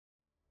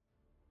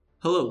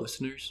Hello,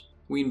 listeners.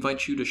 We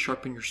invite you to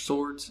sharpen your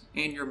swords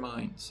and your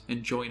minds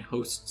and join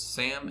hosts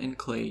Sam and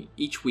Clay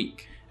each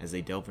week as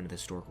they delve into the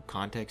historical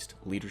context,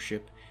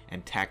 leadership,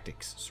 and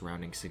tactics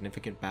surrounding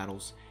significant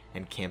battles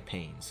and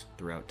campaigns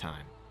throughout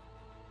time.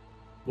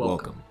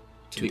 Welcome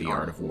to the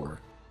Art of War.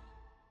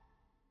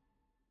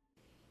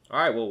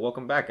 Alright, well,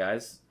 welcome back,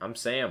 guys. I'm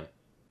Sam.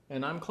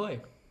 And I'm Clay.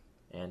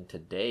 And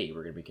today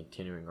we're going to be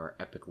continuing our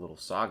epic little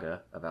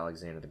saga of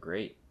Alexander the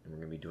Great. And we're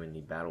going to be doing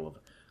the Battle of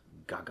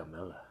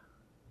Gaugamela.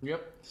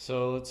 Yep.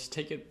 So let's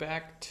take it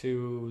back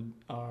to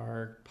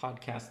our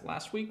podcast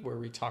last week where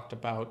we talked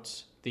about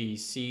the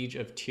siege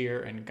of Tyre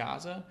and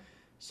Gaza.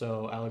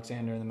 So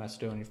Alexander and the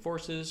Macedonian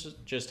forces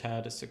just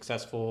had a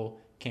successful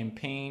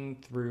campaign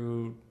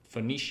through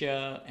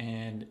Phoenicia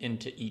and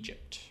into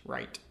Egypt,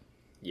 right?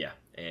 Yeah,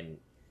 and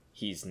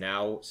he's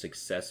now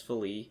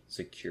successfully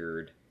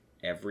secured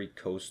every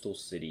coastal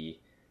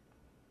city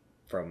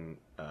from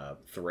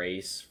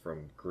Thrace,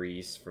 from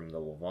Greece, from the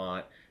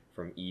Levant,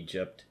 from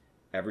Egypt,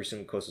 every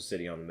single coastal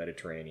city on the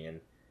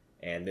Mediterranean.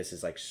 And this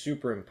is like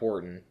super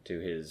important to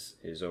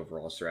his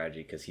overall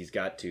strategy because he's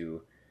got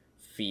to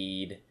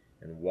feed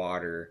and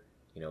water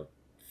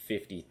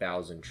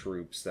 50,000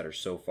 troops that are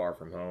so far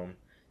from home.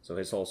 So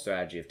his whole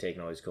strategy of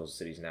taking all these coastal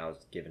cities now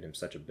has given him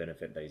such a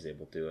benefit that he's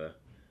able to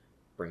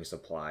bring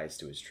supplies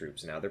to his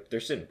troops. Now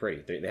they're sitting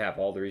pretty. They have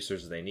all the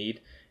resources they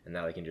need, and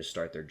now they can just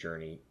start their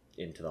journey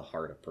into the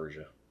heart of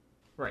Persia.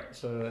 Right.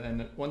 So,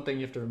 and one thing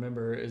you have to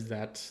remember is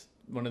that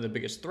one of the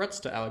biggest threats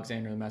to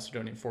Alexander and the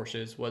Macedonian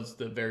forces was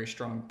the very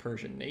strong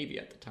Persian navy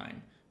at the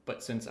time.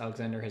 But since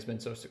Alexander has been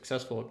so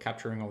successful at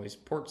capturing all these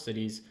port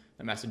cities,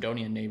 the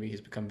Macedonian navy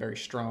has become very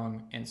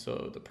strong, and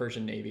so the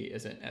Persian navy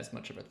isn't as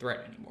much of a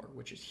threat anymore,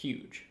 which is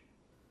huge.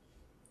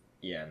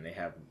 Yeah, and they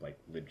have like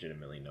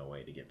legitimately no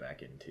way to get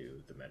back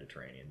into the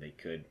Mediterranean. They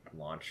could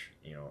launch,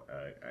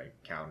 a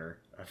counter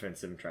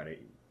offensive, try to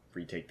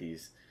retake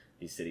these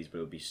cities, but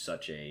it would be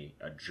such a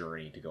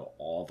journey to go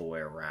all the way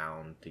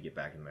around to get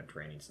back in the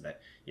Mediterranean. So that,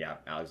 yeah,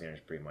 Alexander's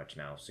pretty much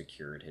now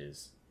secured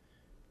his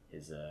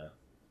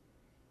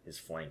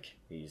flank.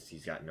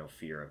 He's got no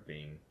fear of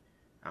being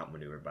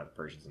outmaneuvered by the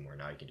Persians anymore.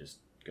 Now he can just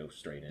go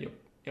straight in.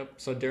 Yep.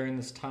 So during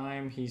this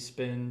time, he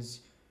spends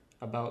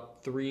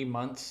about 3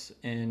 months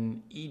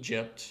in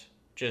Egypt,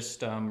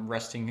 just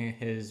resting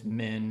his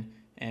men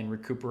and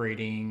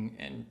recuperating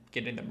and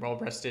getting them well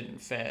rested and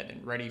fed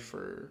and ready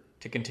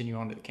to continue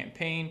on to the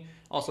campaign.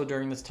 Also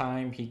during this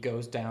time, he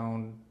goes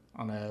down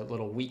on a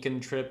little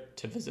weekend trip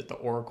to visit the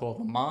Oracle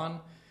of Ammon,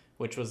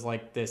 which was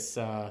like this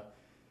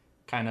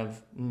kind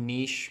of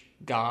niche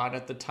god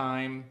at the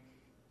time.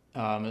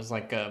 It was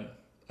like a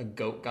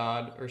goat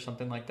god or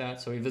something like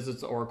that. So he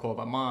visits the Oracle of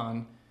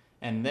Ammon,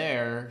 and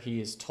there he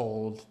is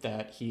told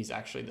that he's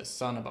actually the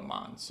son of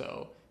Ammon.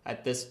 So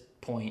at this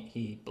point,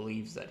 he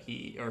believes that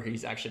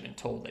he's actually been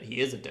told that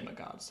he is a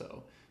demigod.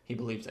 So he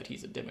believes that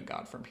he's a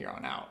demigod from here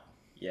on out.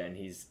 Yeah,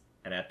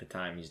 and at the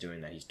time he's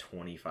doing that, he's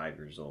 25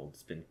 years old.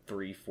 It's been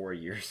 3-4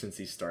 years since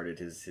he started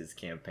his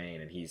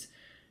campaign, and he's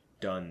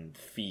done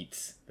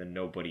feats that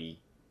nobody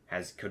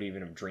could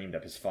even have dreamed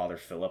of. His father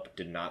Philip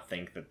did not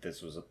think that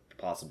this was a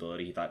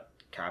possibility. He thought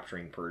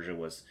capturing Persia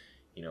was,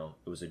 it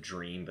was a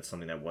dream, but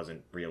something that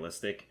wasn't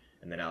realistic.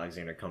 And then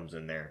Alexander comes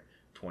in there,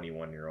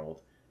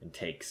 21-year-old, and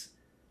takes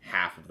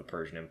half of the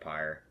Persian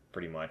Empire,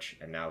 pretty much.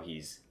 And now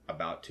he's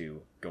about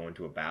to go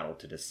into a battle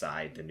to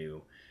decide the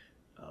new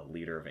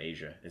leader of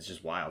Asia. It's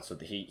just wild. So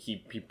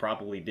he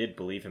probably did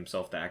believe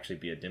himself to actually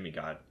be a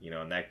demigod,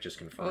 and that just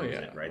confirms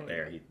it right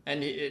there.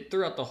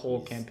 Throughout the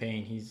whole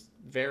campaign, he's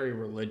very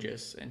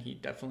religious, and he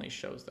definitely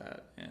shows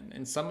that. And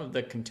in some of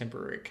the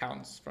contemporary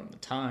accounts from the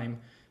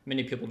time,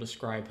 many people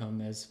describe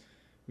him as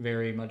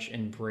very much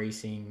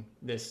embracing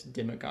this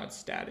demigod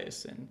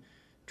status and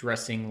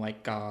dressing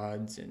like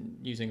gods and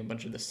using a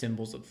bunch of the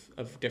symbols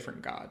of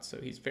different gods. So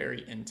he's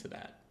very into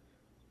that.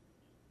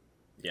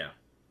 Yeah.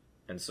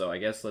 And so I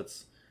guess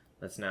let's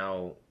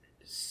now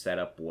set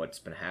up what's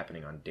been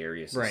happening on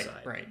Darius' side.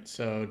 Right.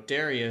 So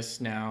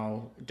Darius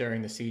now,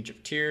 during the siege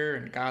of Tyre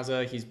and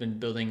Gaza, he's been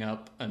building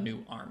up a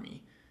new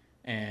army.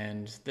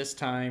 And this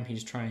time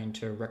he's trying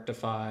to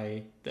rectify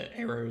the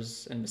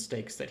errors and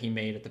mistakes that he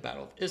made at the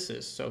Battle of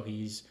Issus. So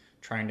he's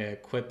trying to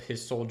equip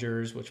his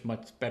soldiers with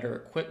much better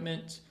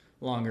equipment,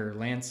 longer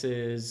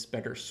lances,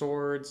 better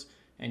swords,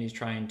 and he's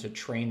trying to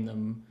train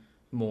them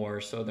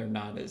more so they're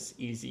not as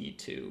easy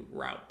to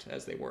rout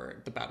as they were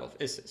at the Battle of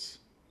Issus.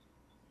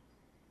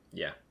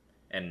 Yeah,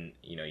 and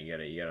you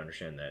gotta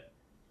understand that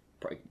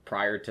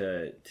prior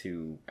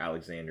to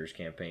Alexander's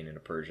campaign into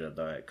Persia,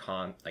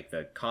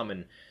 the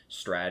common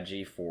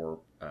strategy for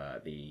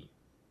the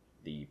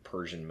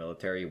Persian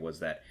military was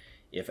that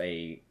if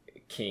a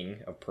king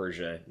of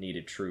Persia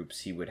needed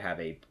troops, he would have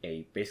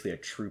basically a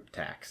troop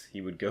tax.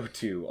 He would go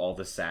to all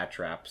the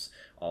satraps,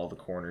 all the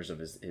corners of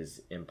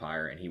his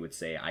empire, and he would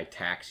say, I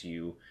tax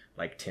you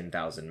like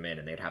 10,000 men,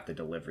 and they'd have to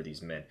deliver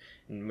these men.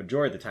 And the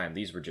majority of the time,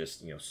 these were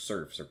just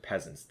serfs or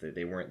peasants.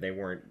 They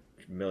weren't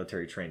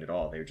military trained at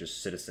all. They were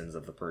just citizens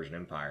of the Persian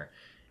Empire.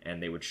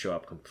 and they would show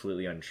up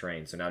completely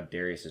untrained. So now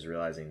Darius is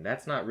realizing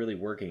that's not really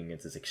working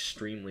against this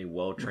extremely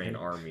well-trained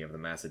army of the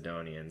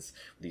Macedonians.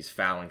 These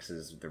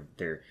phalanxes,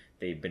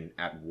 they've been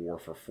at war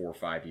for 4 or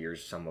 5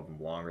 years, some of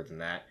them longer than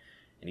that,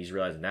 and he's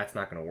realizing that's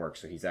not going to work.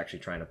 So he's actually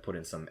trying to put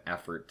in some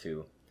effort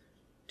to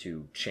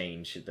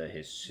change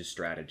his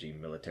strategy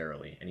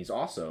militarily, and he's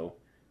also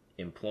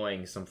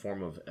employing some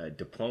form of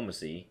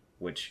diplomacy,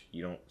 which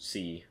you don't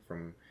see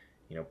from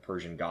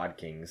Persian god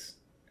kings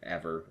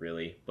ever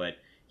really, but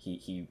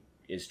he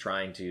is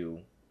trying to,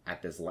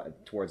 at this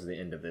towards the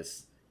end of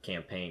this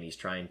campaign, he's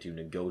trying to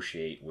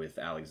negotiate with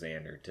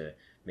Alexander to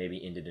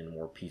maybe end it in a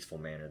more peaceful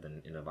manner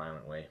than in a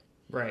violent way.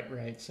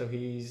 Right. So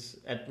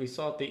we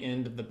saw at the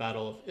end of the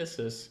Battle of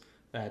Issus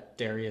that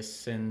Darius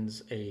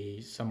sends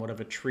somewhat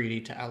of a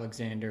treaty to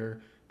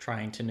Alexander,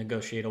 trying to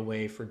negotiate a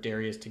way for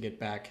Darius to get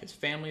back his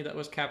family that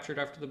was captured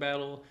after the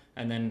battle,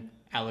 and then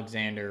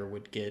Alexander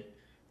would get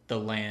the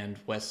land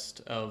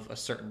west of a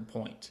certain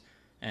point.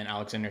 And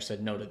Alexander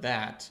said no to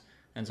that.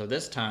 And so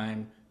this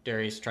time,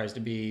 Darius tries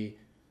to be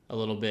a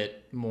little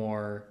bit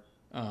more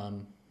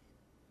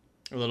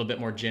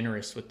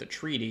generous with the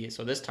treaty.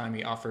 So this time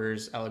he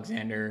offers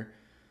Alexander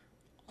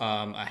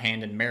a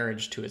hand in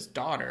marriage to his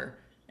daughter,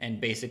 and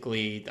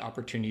basically the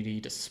opportunity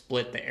to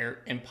split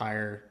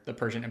the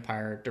Persian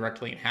Empire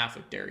directly in half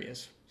with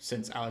Darius.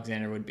 Since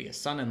Alexander would be a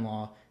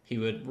son-in-law, he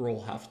would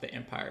rule half the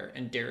empire,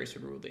 and Darius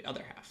would rule the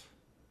other half.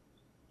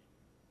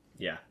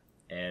 Yeah,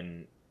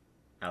 and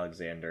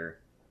Alexander,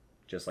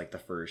 just like the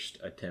first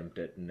attempt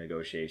at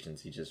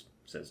negotiations, he just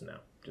says no,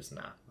 just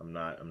nah. I'm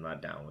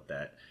not down with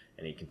that,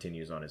 and he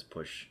continues on his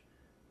push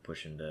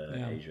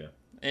into Asia.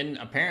 And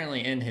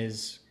apparently in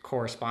his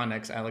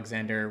correspondence,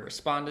 Alexander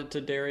responded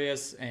to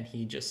Darius, and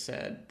he just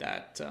said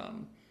that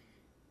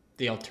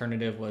the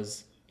alternative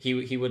was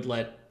he would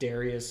let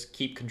Darius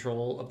keep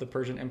control of the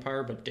Persian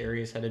Empire, but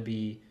Darius had to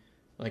be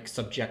like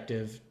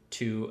subjective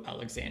to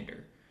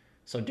Alexander.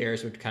 So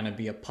Darius would kind of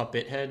be a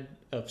puppet head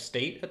of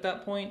state at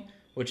that point,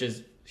 which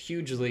is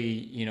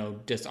hugely,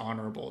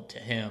 dishonorable to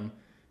him.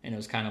 And it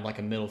was kind of like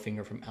a middle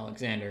finger from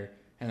Alexander.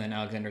 And then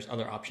Alexander's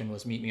other option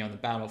was meet me on the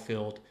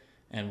battlefield,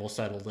 and we'll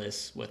settle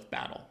this with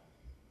battle.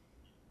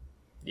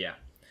 Yeah.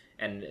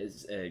 And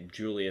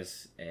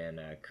Julius and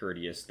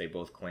Curtius, they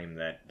both claim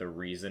that the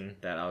reason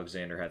that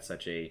Alexander had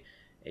such a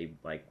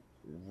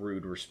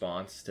rude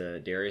response to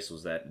Darius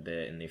was that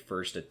in the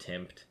first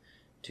attempt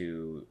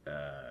to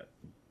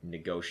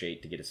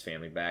negotiate to get his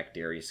family back,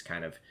 Darius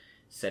kind of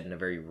said in a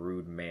very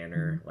rude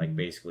manner, like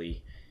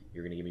basically,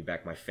 you're gonna give me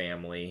back my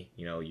family,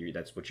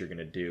 that's what you're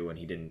gonna do. And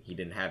he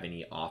didn't have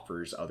any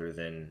offers other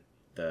than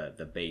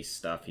the base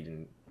stuff. He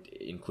didn't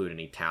include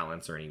any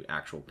talents or any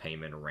actual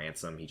payment or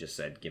ransom. He just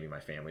said, give me my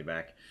family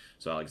back.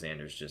 So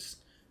Alexander's just,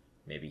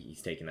 maybe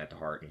he's taking that to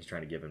heart, and he's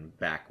trying to give him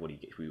back what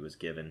he was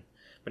given.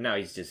 But now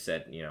he's just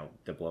said,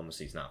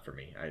 diplomacy's not for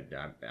me.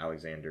 I'm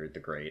Alexander the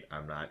Great.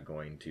 I'm not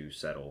going to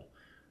settle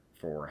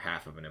for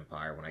half of an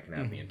empire when I can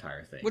have the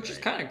entire thing. Which is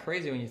kind of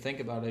crazy when you think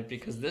about it,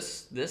 because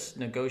this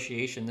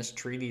negotiation, this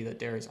treaty that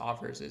Darius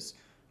offers is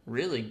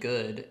really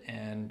good,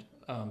 and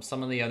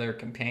some of the other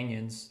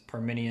companions,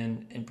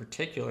 Parmenion in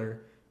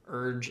particular,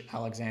 urge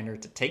Alexander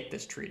to take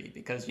this treaty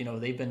because,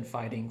 they've been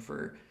fighting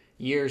for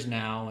years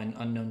now in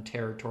unknown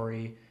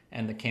territory,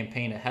 and the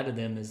campaign ahead of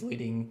them is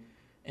leading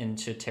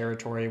into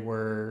territory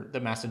where the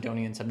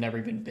Macedonians have never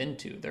even been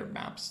to.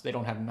 They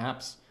don't have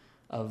maps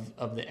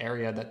of the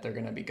area that they're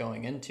going to be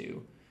going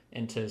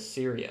into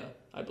Syria,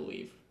 I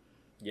believe.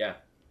 Yeah.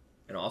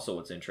 And also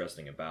what's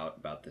interesting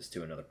about this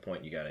too, another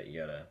point you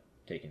gotta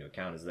take into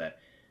account is that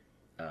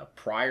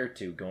prior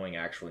to going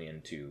actually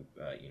into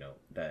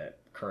the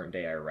current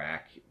day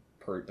Iraq,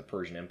 the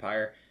Persian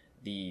Empire,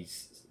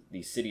 these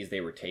cities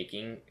they were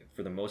taking,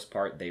 for the most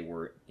part, they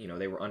were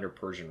under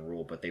Persian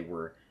rule, but they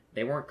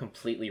weren't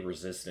completely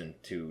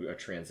resistant to a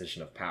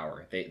transition of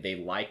power. They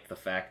liked the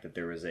fact that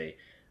there was a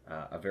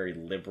very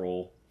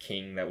liberal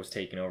king that was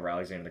taking over,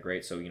 Alexander the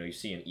Great. So you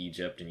see in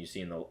Egypt and you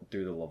see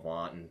through the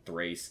Levant and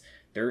Thrace,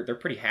 they're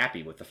pretty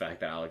happy with the fact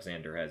that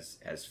Alexander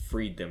has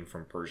freed them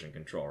from Persian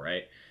control,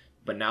 right?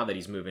 But now that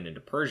he's moving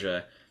into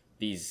Persia,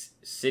 these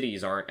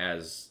cities aren't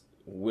as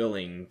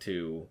willing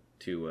to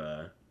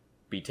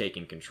be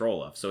taken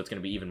control of. So it's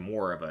going to be even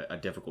more of a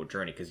difficult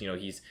journey because he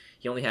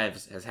only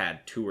has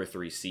had 2 or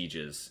 3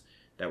 sieges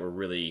that were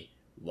really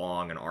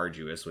long and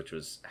arduous, which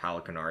was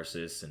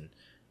Halicarnassus and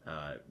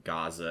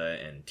Gaza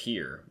and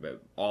Tyre.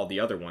 But all the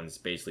other ones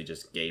basically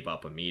just gave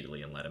up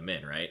immediately and let him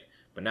in, right?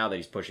 But now that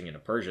he's pushing into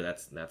Persia,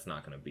 that's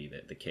not going to be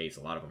the case.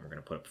 A lot of them are going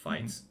to put up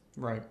fights.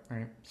 Right.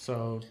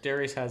 So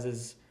Darius has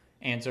his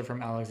answer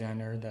from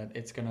Alexander that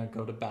it's going to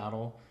go to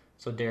battle.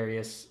 So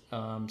Darius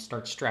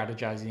starts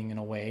strategizing in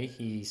a way.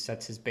 He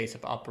sets his base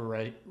of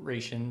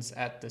operations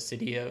at the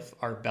city of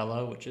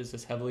Arbela, which is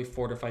this heavily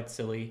fortified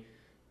city,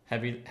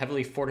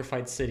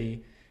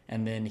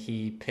 and then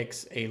he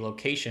picks a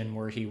location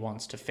where he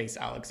wants to face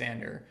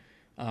Alexander.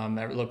 A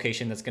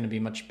location that's going to be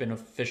much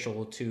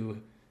beneficial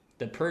to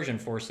the Persian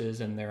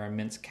forces and their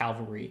immense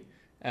cavalry.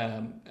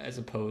 as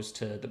opposed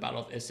to the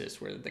Battle of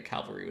Issus, where the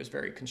cavalry was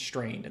very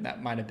constrained, and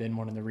that might have been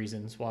one of the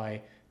reasons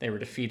why they were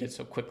defeated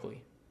so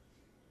quickly.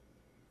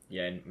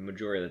 Yeah, and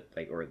majority of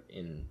or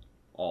in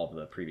all of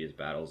the previous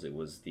battles, it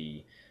was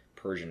the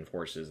Persian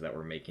forces that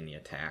were making the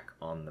attack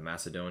on the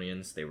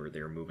Macedonians. They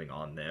were moving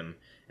on them,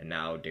 and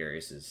now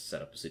Darius has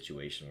set up a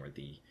situation where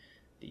the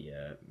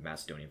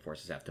Macedonian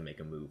forces have to make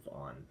a move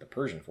on the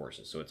Persian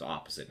forces. So it's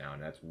opposite now,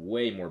 and that's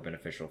way more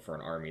beneficial for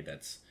an army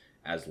that's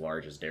as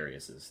large as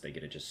Darius's. They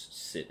get to just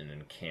sit and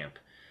encamp,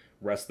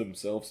 rest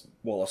themselves,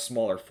 while a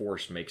smaller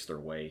force makes their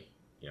way,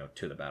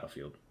 to the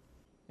battlefield.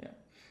 Yeah.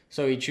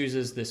 So he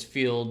chooses this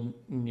field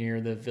near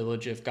the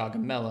village of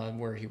Gaugamela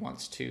where he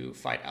wants to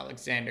fight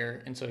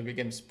Alexander, and so he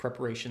begins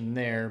preparation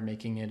there,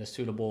 making it a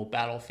suitable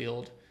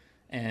battlefield.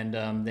 And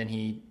then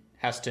he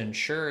has to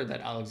ensure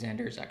that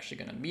Alexander is actually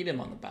going to meet him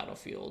on the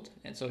battlefield.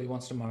 And so he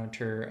wants to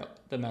monitor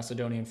the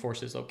Macedonian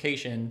forces'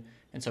 location,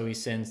 and so he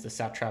sends the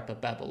satrap of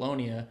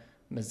Babylonia,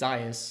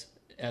 Mazias,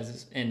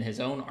 as in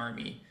his own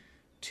army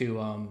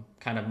to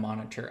kind of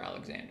monitor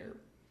Alexander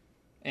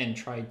and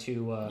try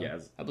to,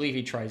 I believe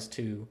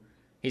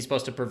he's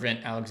supposed to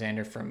prevent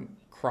Alexander from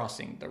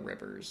crossing the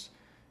rivers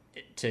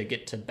to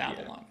get to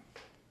Babylon.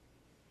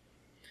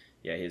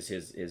 Yeah,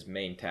 his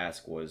main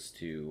task was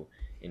to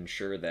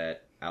ensure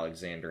that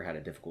Alexander had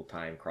a difficult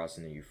time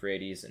crossing the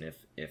Euphrates, and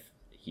if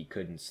he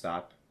couldn't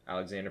stop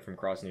Alexander from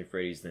crossing the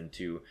Euphrates, then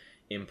to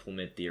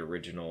implement the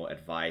original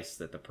advice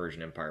that the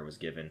Persian Empire was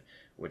given,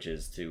 which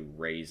is to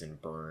raze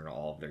and burn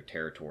all of their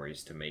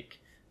territories to make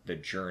the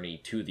journey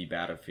to the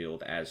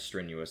battlefield as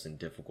strenuous and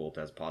difficult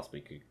as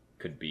possibly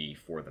could be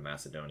for the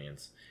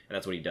Macedonians. And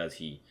that's what he does.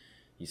 He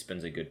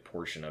spends a good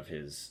portion of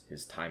his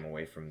time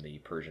away from the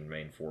Persian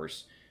main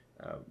force,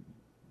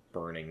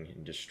 burning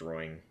and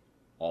destroying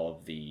all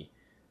of the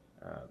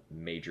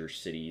major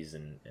cities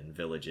and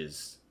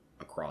villages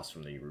across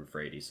from the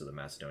Euphrates, so the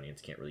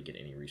Macedonians can't really get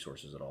any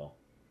resources at all.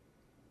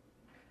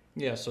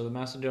 Yeah, so the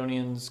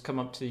Macedonians come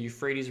up to the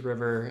Euphrates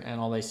River, and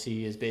all they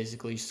see is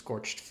basically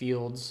scorched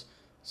fields.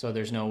 So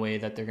there's no way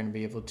that they're going to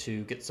be able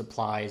to get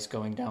supplies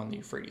going down the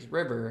Euphrates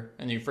River.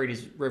 And the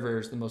Euphrates River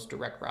is the most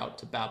direct route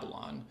to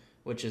Babylon,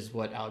 which is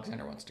what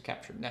Alexander wants to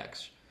capture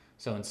next.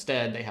 So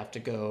instead, they have to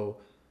go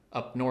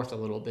up north a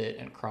little bit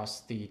and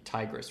cross the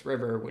Tigris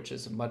River, which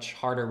is a much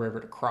harder river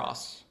to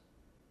cross.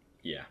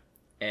 Yeah.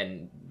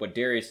 And what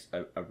Darius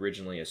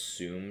originally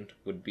assumed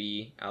would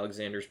be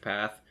Alexander's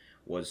path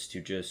was to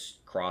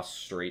just cross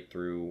straight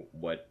through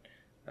what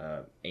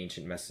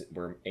ancient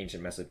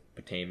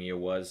Mesopotamia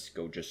was,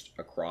 go just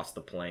across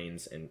the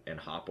plains and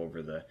hop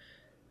over the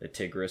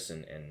Tigris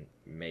and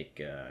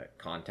make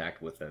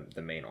contact with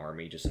the main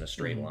army just in a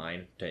straight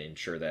line to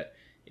ensure that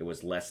it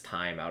was less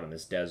time out in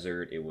this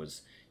desert. It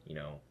was,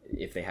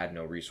 if they had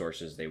no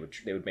resources, they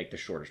would make the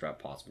shortest route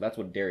possible. That's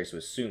what Darius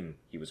would assume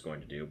he was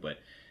going to do, but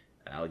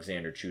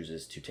Alexander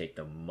chooses to take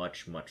the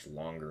much, much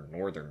longer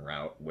northern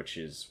route, which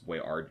is way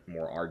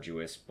more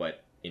arduous,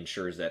 but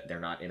ensures that they're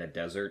not in a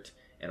desert,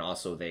 and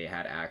also they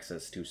had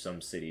access to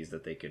some cities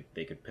that they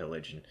could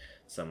pillage and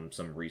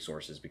some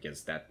resources,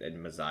 because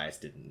and Mazias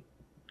didn't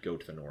go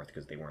to the north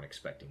because they weren't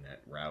expecting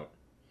that route.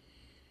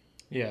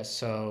 Yeah,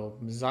 so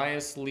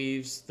Mazias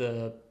leaves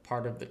the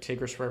part of the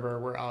Tigris River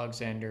where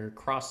Alexander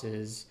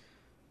crosses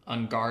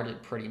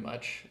unguarded pretty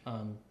much,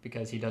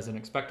 because he doesn't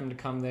expect him to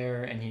come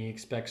there, and he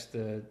expects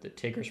the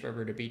Tigris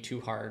River to be too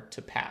hard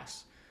to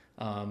pass.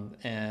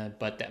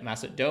 But that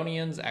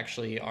Macedonians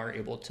actually are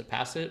able to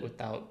pass it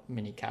without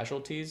many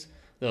casualties,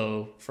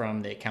 though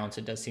from the accounts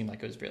it does seem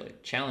like it was really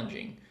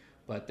challenging.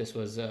 But this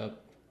was a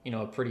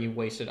pretty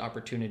wasted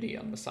opportunity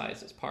on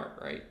Mazias' part,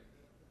 right?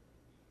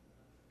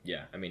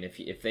 Yeah, I mean,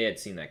 if they had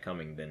seen that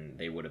coming, then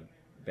they would have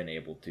been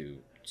able to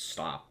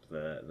stop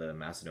the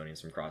Macedonians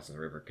from crossing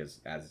the river,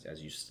 because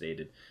as you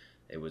stated,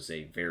 it was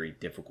a very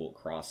difficult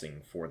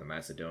crossing for the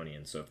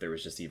Macedonians. So if there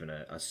was just even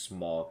a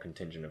small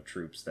contingent of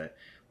troops that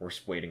were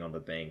waiting on the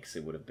banks,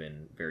 it would have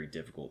been very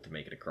difficult to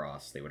make it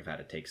across. They would have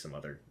had to take some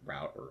other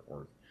route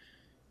or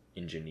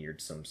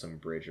engineered some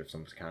bridge of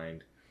some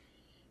kind.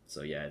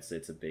 So yeah,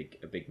 it's a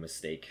big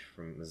mistake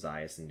from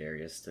Mazias and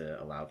Darius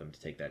to allow them to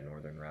take that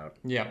northern route.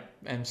 Yeah,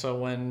 and so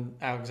when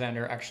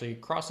Alexander actually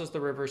crosses the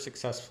river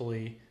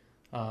successfully,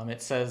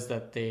 it says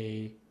that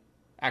they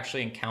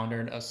actually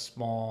encountered a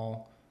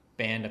small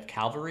band of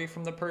cavalry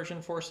from the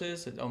Persian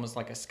forces, almost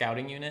like a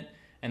scouting unit,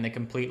 and they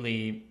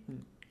completely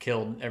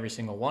killed every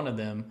single one of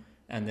them.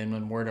 And then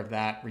when word of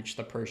that reached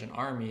the Persian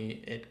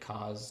army, it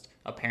caused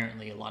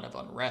apparently a lot of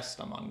unrest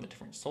among the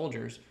different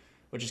soldiers,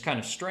 which is kind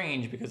of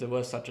strange because it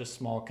was such a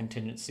small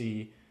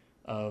contingency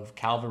of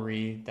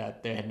cavalry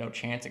that they had no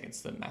chance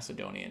against the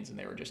Macedonians, and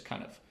they were just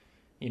kind of,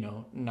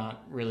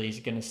 not really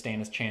going to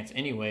stand a chance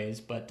anyways,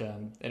 but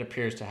it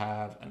appears to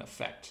have an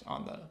effect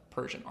on the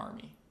Persian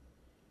army.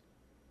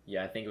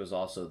 Yeah, I think it was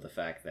also the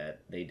fact that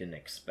they didn't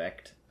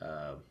expect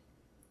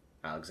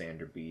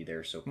Alexander be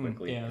there so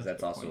quickly, because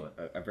that's also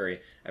a very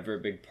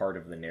big part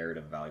of the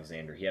narrative of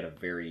Alexander. He had a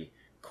very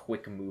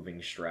quick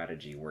moving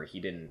strategy where he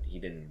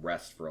didn't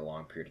rest for a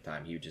long period of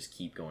time. He would just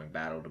keep going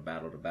battle to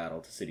battle to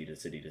battle, to city to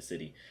city to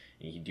city,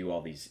 and he'd do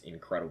all these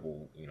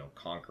incredible,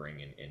 conquering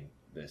in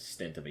the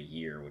stint of a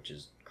year, which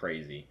is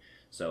crazy.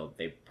 So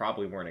they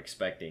probably weren't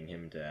expecting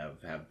him to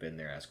have been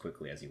there as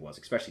quickly as he was,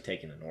 especially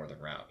taking the northern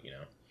route.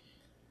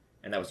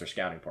 And that was their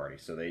scouting party,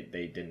 so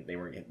they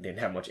didn't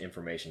have much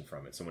information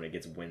from it. So when it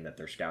gets wind that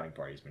their scouting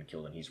party's been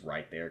killed and he's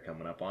right there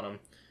coming up on them,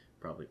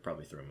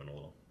 probably threw him in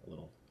a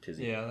little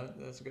tizzy. Yeah,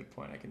 that's a good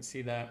point. I can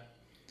see that.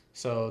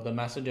 So the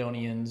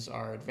Macedonians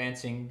are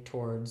advancing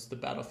towards the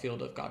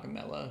battlefield of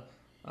Gaugamela.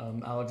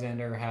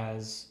 Alexander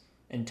has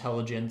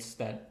intelligence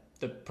that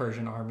the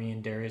Persian army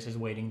and Darius is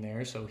waiting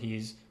there, so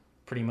he's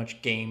pretty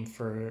much game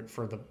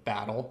for the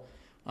battle.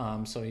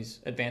 So he's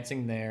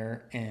advancing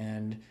there,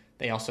 and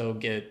they also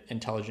get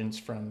intelligence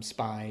from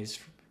spies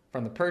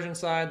from the Persian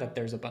side that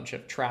there's a bunch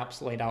of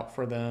traps laid out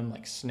for them,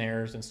 like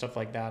snares and stuff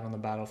like that on the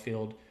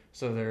battlefield.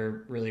 So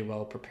they're really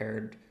well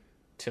prepared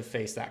to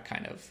face that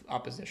kind of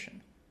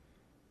opposition.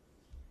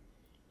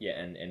 Yeah,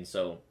 and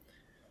so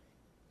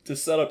to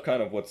set up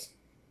kind of what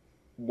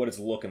it's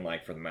looking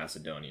like for the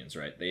Macedonians,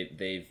 right?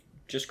 They've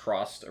just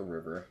crossed a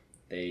river,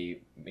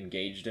 they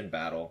engaged in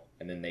battle,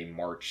 and then they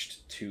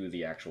marched to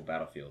the actual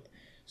battlefield.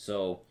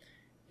 So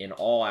in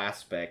all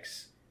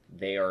aspects,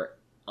 they are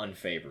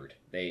unfavored.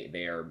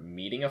 They are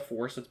meeting a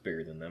force that's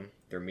bigger than them.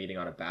 They're meeting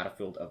on a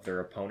battlefield of their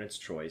opponent's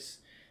choice.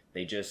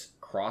 They just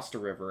crossed a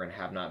river and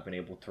have not been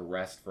able to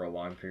rest for a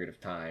long period of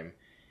time,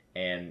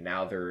 and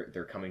now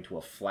they're coming to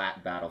a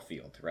flat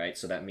battlefield, right?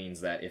 So that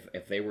means that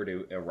if they were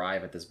to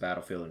arrive at this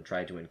battlefield and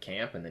try to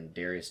encamp, and then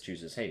Darius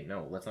chooses, hey,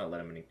 no, let's not let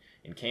them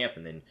encamp,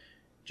 and then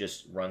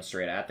just run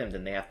straight at them,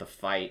 then they have to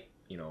fight,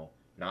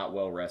 not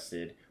well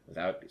rested,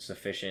 without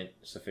sufficient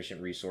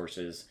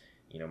resources,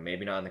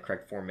 maybe not in the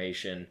correct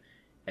formation,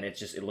 and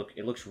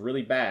it looks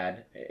really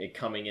bad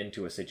coming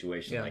into a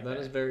situation like that. Yeah,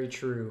 that is very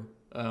true.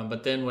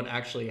 But then what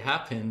actually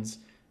happens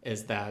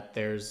is that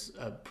there's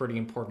a pretty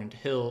important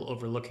hill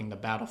overlooking the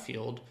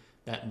battlefield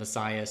that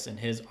Messias and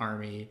his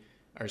army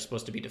are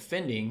supposed to be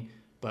defending.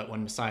 But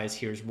when Messias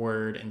hears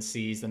word and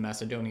sees the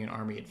Macedonian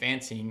army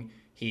advancing,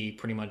 he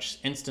pretty much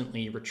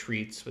instantly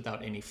retreats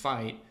without any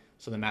fight.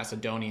 So the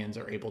Macedonians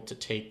are able to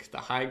take the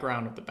high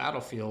ground of the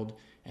battlefield,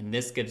 and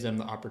this gives them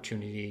the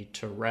opportunity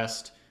to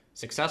rest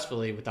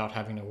successfully without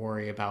having to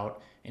worry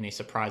about any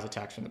surprise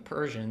attacks from the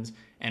Persians.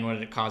 And what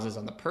it causes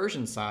on the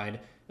Persian side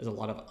is a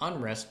lot of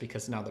unrest,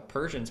 because now the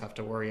Persians have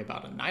to worry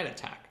about a night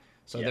attack.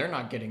 So they're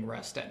not getting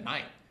rest at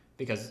night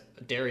because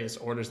Darius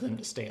orders them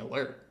to stay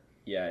alert.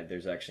 Yeah,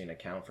 there's actually an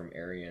account from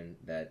Arrian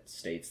that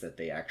states that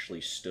they actually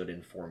stood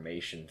in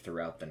formation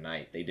throughout the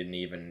night. They didn't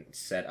even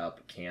set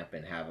up camp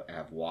and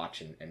have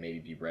watch and maybe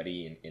be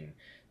ready in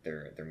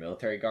their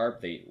military garb.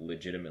 They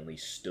legitimately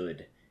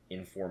stood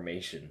in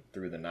formation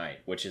through the night,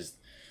 which is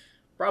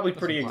probably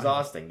pretty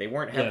exhausting. They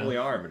weren't heavily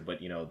armed,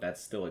 but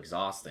that's still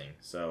exhausting.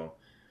 So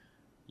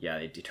yeah,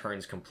 it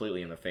turns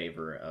completely in the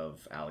favor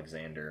of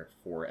Alexander,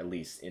 for at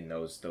least in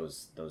those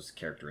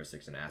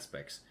characteristics and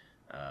aspects,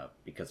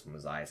 because of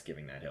Messias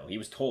giving that hill. He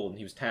was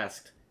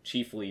tasked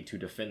chiefly to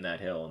defend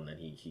that hill, and then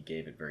he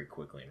gave it very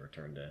quickly and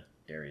returned to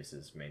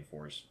Darius's main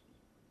force.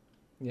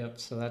 Yep,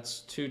 so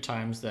that's 2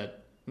 times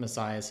that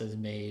Messias has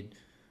made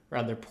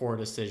rather poor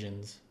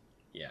decisions.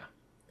 Yeah.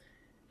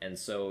 And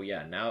so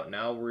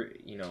now we're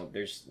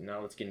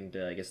let's get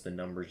into, I guess, the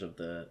numbers of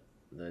the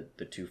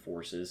 2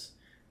 forces.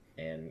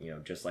 And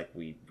just like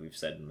we've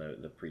said in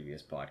the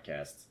previous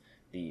podcasts,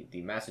 the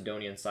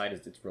Macedonian side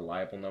is its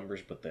reliable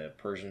numbers, but the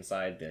Persian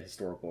side, the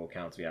historical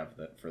accounts we have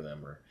for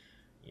them are,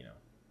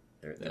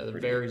 they're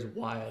varies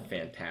wildly.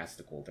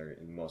 Fantastical. They're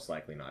most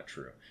likely not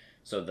true.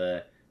 So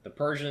the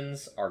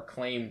Persians are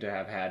claimed to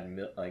have had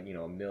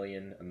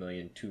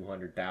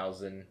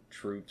 1,200,000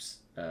 troops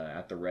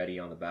at the ready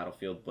on the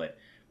battlefield, but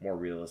more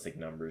realistic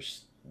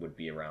numbers would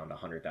be around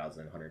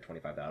 100,000,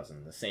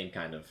 125,000, the same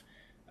kind of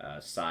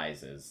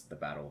size as the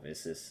Battle of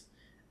Issus,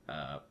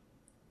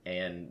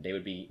 and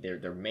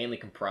they're mainly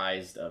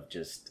comprised of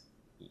just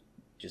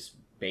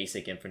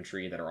basic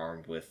infantry that are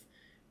armed with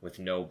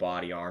no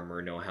body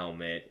armor, no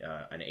helmet,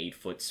 an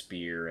 8-foot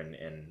spear,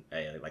 and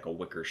like a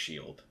wicker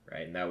shield,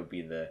 right? And that would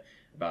be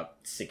about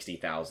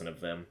 60,000 of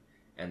them,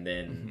 and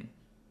then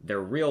the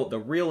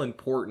real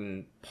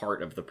important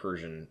part of the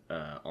Persian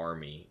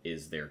army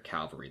is their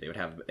cavalry. They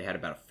had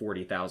about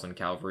 40,000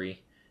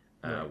 cavalry.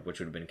 Which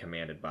would have been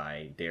commanded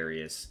by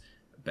Darius,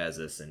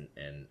 Bezos,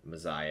 and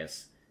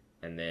Messias.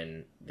 And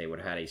then they would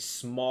have had a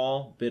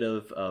small bit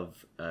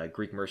of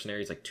Greek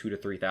mercenaries, like 2,000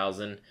 to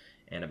 3,000,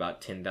 and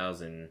about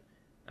 10,000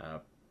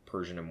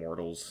 Persian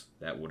immortals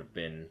that would have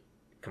been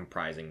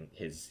comprising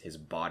his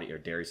body, or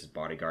Darius's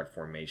bodyguard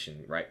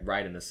formation,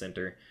 right in the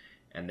center.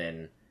 And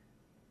then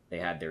they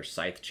had their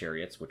scythe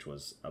chariots, which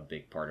was a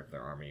big part of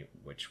their army,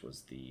 which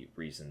was the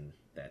reason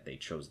that they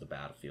chose the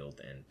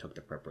battlefield and took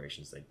the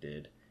preparations they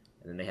did.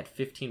 And then they had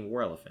 15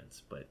 war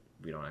elephants, but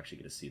we don't actually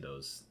get to see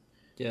those.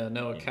 Yeah,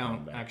 no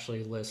account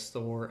actually lists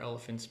the war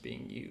elephants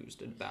being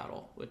used in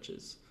battle, which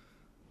is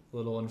a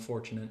little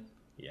unfortunate.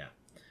 Yeah,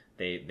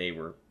 they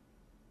were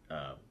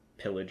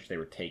pillaged. They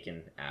were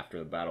taken after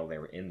the battle. They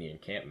were in the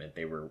encampment.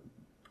 They were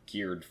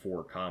geared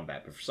for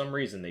combat, but for some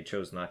reason they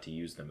chose not to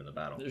use them in the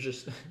battle. They're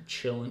just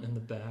chilling in the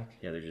back.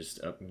 Yeah, they're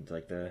just up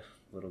like the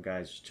little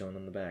guys just chilling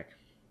in the back.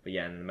 But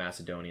yeah, and the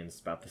Macedonians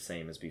about the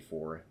same as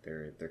before.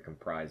 They're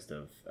comprised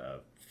of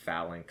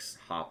phalanx,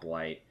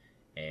 hoplite,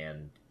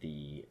 and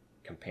the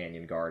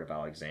companion guard of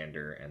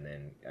Alexander, and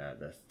then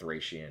the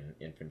Thracian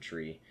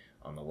infantry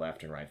on the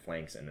left and right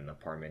flanks, and then the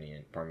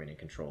Parmenion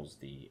controls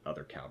the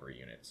other cavalry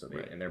unit. So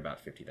and they're about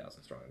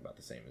 50,000 strong, about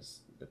the same as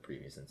the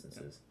previous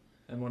instances. Yeah.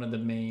 And one of the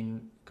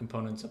main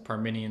components of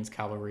Parmenions'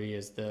 cavalry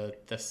is the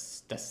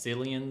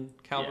Thessalian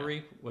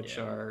cavalry, which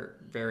are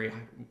very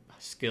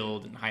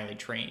skilled and highly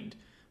trained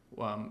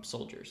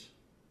soldiers.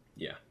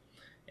 Yeah,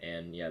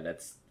 and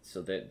that's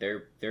so that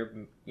they're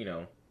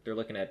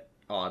looking at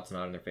odds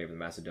not in their favor. The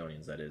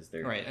Macedonians, that is,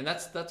 right, and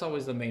that's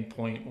always the main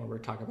point when we're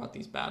talking about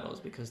these battles,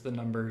 because the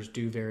numbers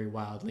do vary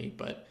wildly,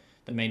 but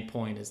the main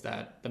point is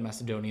that the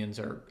Macedonians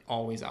are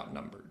always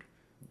outnumbered.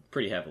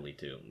 Pretty heavily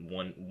too.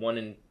 One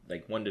in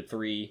like 1 to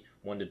 3,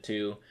 1 to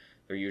 2.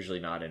 They're usually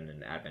not in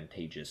an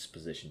advantageous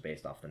position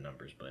based off the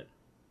numbers, but it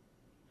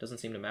doesn't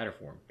seem to matter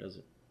for them, does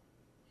it?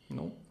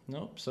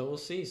 Nope. So we'll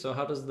see. So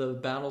how does the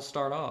battle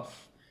start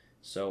off?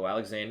 So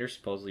Alexander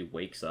supposedly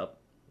wakes up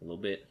a little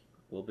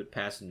bit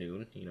past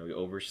noon. He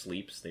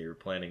oversleeps. They were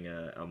planning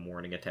a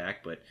morning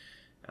attack, but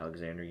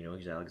Alexander,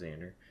 he's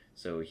Alexander,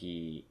 so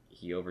he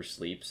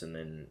oversleeps, and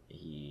then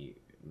he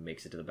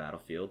makes it to the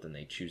battlefield, and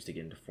they choose to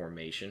get into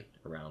formation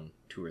around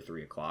 2 or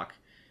 3 o'clock.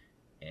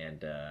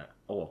 And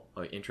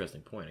an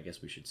interesting point I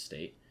guess we should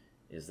state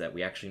is that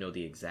we actually know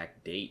the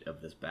exact date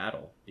of this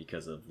battle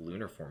because of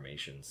lunar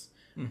formations.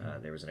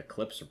 Mm-hmm. There was an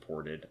eclipse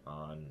reported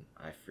on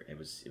it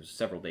was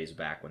several days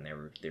back when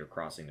they were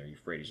crossing the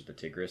Euphrates or the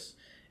Tigris,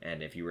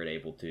 and if you were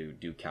able to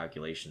do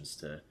calculations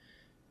to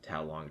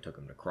how long it took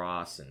them to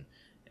cross and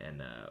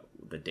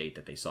the date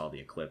that they saw the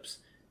eclipse,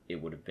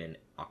 it would have been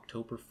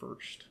October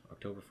 1st.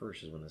 October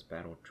 1st is when this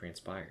battle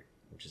transpired,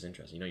 which is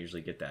interesting. You don't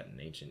usually get that in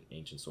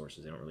ancient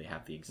sources. They don't really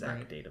have the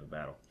exact date of the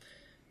battle.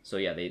 So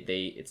yeah,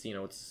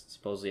 it's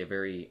supposedly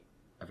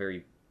a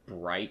very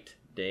bright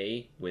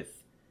day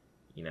with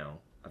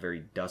a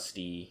very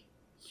dusty,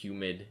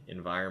 humid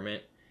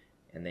environment,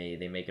 and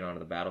they make it onto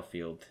the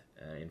battlefield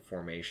in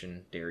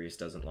formation. Darius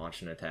doesn't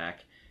launch an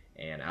attack,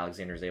 and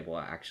Alexander is able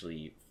to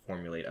actually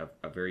formulate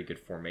a very good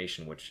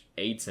formation, which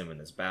aids him in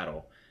this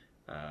battle.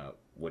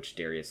 Which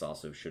Darius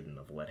also shouldn't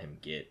have let him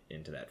get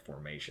into that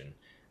formation.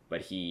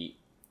 But he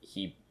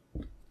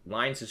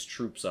lines his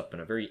troops up in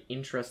a very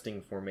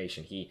interesting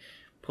formation. He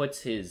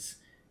puts his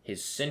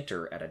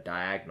center at a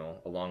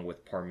diagonal along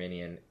with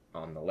Parmenion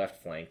on the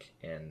left flank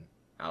and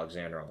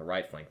Alexander on the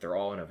right flank. They're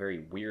all in a very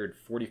weird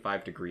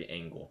 45-degree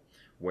angle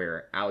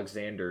where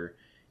Alexander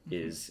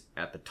is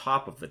at the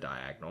top of the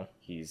diagonal.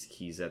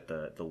 He's at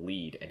the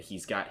lead, and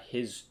he's got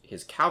his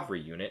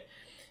cavalry unit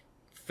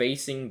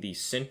facing the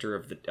center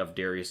of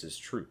Darius's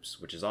troops,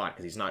 which is odd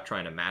because he's not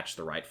trying to match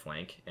the right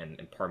flank, and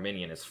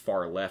Parmenion is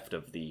far left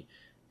of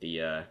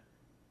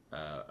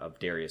of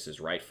Darius's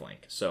right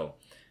flank. So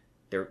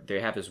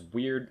they have this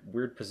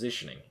weird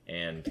positioning,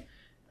 and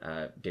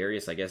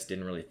Darius, I guess,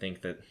 didn't really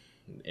think that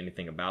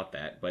anything about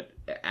that. But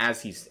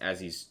as he's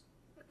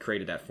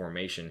created that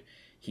formation,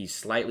 he's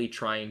slightly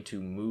trying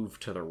to move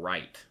to the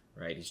right.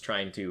 Right, he's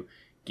trying to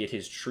get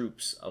his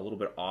troops a little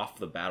bit off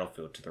the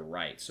battlefield to the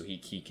right, so he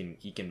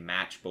can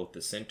match both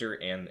the center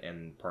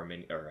and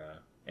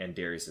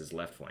Darius's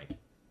left flank.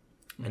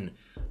 And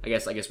I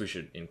guess we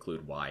should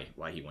include why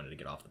he wanted to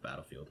get off the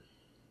battlefield.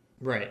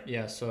 Right.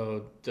 Yeah.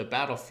 So the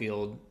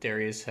battlefield,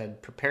 Darius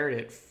had prepared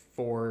it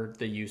for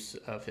the use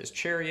of his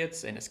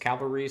chariots and his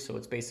cavalry, so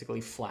it's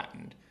basically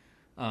flattened.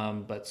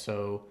 But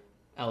so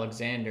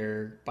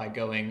Alexander, by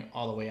going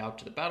all the way out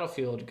to the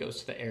battlefield, goes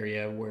to the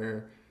area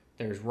where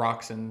there's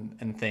rocks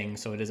and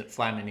things, so it isn't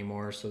flattened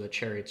anymore, so the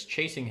chariots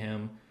chasing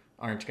him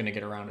aren't going to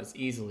get around as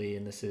easily,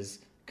 and this is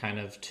kind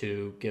of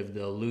to give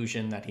the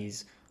illusion that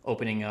he's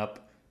opening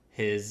up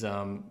his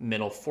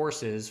middle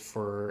forces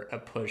for a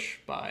push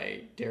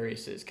by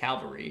Darius's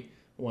cavalry,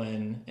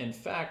 when in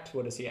fact,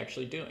 what is he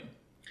actually doing?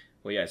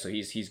 Well, yeah, so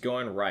he's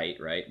going right,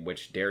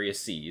 which Darius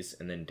sees,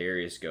 and then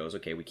Darius goes,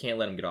 okay, we can't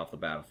let him get off the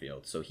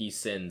battlefield, so he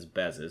sends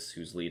Bezos,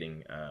 who's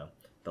leading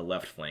the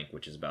left flank,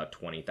 which is about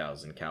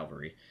 20,000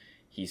 cavalry.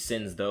 He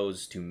sends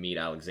those to meet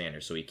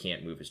Alexander, so he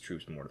can't move his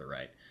troops more to the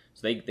right.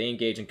 So they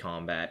engage in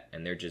combat,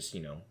 and they're just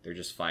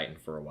fighting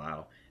for a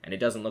while, and it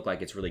doesn't look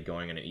like it's really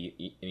going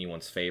in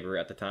anyone's favor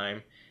at the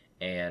time.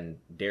 And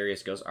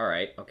Darius goes, all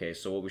right, okay,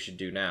 so what we should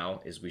do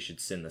now is we should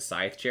send the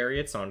scythe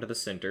chariots onto the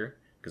center,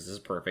 because this is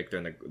perfect.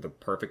 They're in the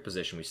perfect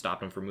position. We stop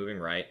them from moving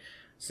right.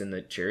 Send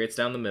the chariots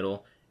down the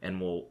middle,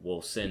 and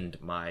we'll send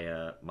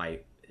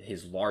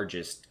his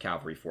largest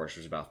cavalry force,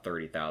 was about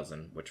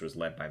 30,000, which was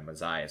led by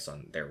Matthias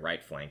on their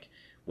right flank,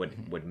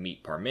 would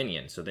meet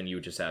Parmenion. So then you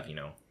would just have,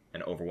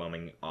 an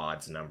overwhelming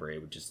odds number.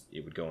 It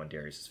would go in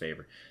Darius's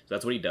favor. So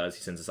that's what he does.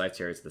 He sends the scythe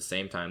chariots at the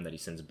same time that he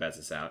sends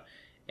Bezos out.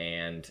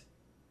 And,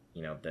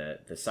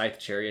 the scythe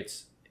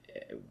chariots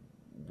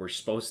were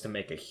supposed to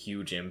make a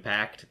huge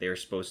impact. They were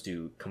supposed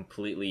to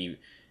completely,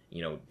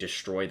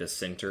 destroy the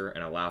center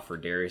and allow for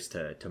Darius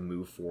to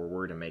move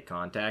forward and make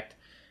contact.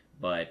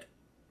 But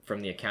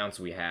from the accounts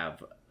we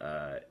have,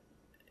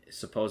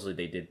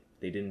 supposedly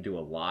they didn't do a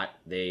lot.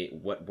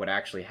 What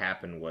actually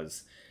happened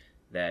was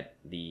that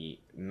the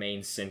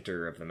main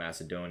center of the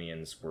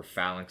Macedonians were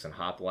phalanx and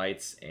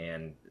hoplites,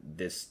 and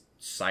this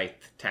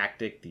scythe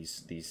tactic,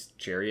 these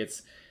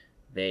chariots,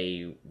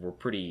 they were a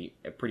pretty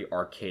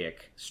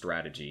archaic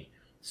strategy.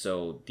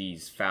 So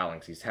these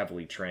phalanx, these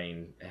heavily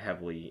trained,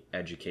 heavily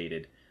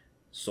educated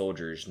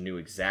soldiers knew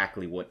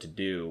exactly what to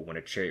do when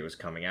a chariot was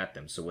coming at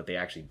them. So what they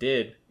actually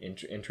did,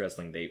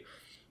 interestingly,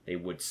 they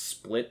would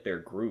split their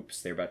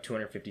groups. They're about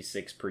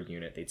 256 per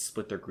unit. They'd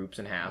split their groups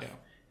in half,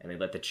 and they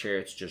let the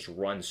chariots just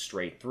run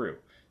straight through.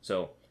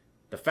 So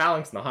the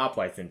phalanx and the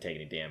hoplites didn't take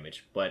any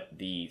damage, but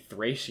the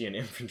Thracian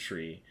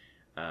infantry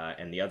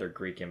and the other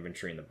Greek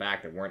infantry in the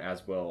back that weren't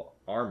as well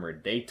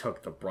armored, they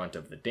took the brunt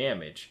of the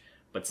damage.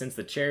 But since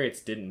the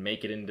chariots didn't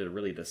make it into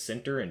really the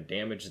center and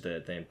damage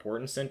the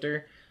important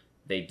center,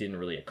 they didn't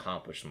really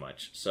accomplish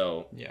much.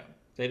 So yeah,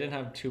 they didn't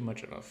have too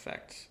much of an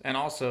effect. And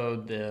also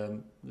the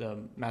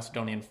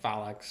Macedonian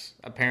phalanx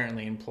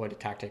apparently employed a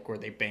tactic where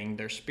they banged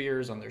their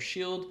spears on their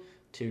shield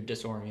to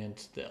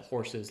disorient the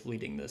horses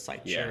leading the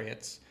scythe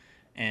chariots.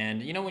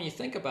 And when you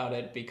think about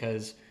it,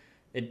 because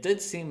it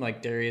did seem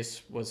like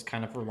Darius was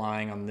kind of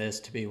relying on this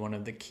to be one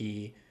of the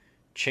key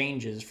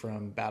changes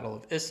from Battle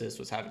of Issus,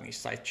 was having these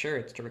scythe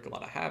chariots to wreak a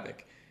lot of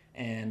havoc.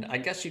 And I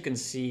guess you can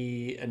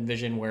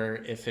envision where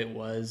if it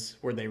was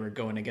where they were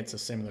going against a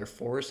similar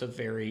force of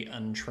very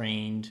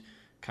untrained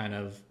kind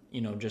of,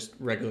 just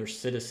regular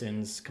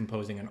citizens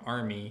composing an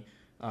army,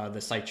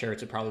 the scythe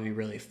chariots would probably be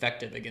really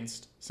effective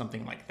against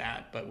something like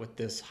that. But with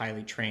this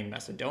highly trained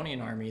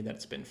Macedonian army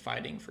that's been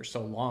fighting for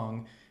so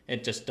long,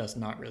 it just does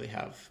not really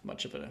have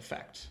much of an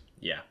effect.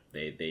 Yeah,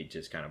 they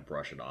just kind of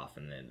brush it off,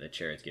 and then the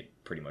chariots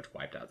get pretty much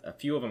wiped out. A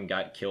few of them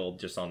got killed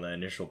just on the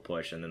initial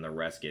push, and then the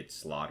rest get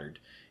slaughtered,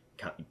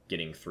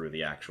 getting through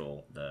the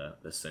actual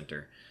the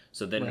center.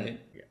 So then,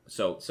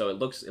 so it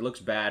looks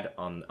bad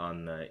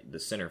on the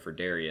center for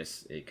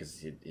Darius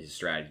because his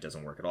strategy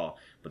doesn't work at all.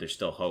 But there's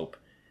still hope,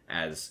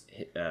 as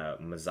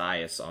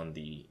Mazias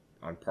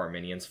on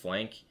Parmenian's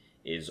flank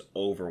is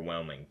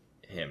overwhelming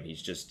him.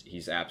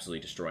 He's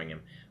absolutely destroying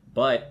him.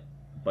 But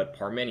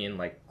Parmenion,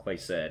 like Clay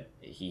said,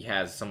 he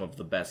has some of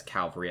the best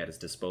cavalry at his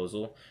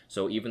disposal.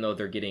 So even though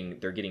they're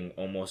getting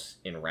almost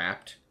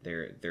enwrapped,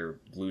 they're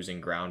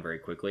losing ground very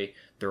quickly.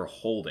 They're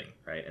holding,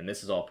 right? And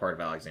this is all part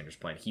of Alexander's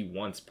plan. He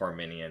wants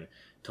Parmenion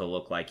to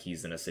look like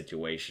he's in a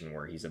situation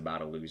where he's about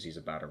to lose, he's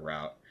about to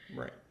rout.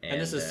 Right. And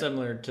this is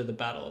similar to the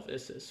Battle of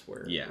Issus,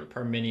 where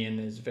Parmenion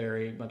is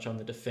very much on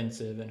the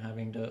defensive and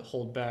having to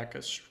hold back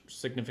a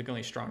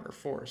significantly stronger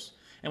force.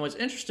 And what's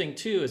interesting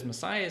too is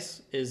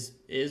Mazias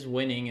is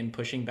winning and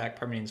pushing back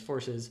Parmenian's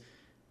forces,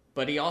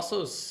 but he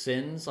also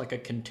sends like a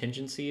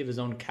contingency of his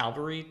own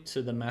cavalry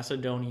to the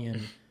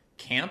Macedonian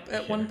camp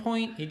at one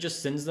point. He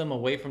just sends them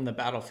away from the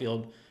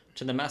battlefield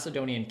to the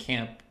Macedonian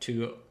camp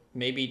to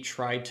maybe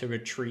try to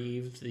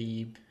retrieve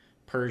the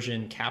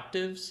Persian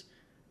captives.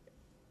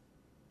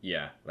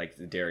 Yeah, like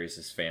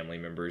Darius's family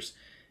members.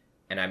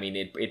 And I mean,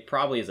 it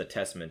probably is a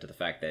testament to the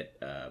fact that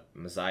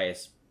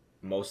Mazias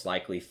most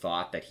likely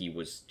thought that he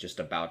was just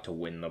about to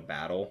win the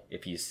battle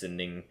if he's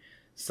sending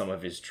some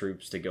of his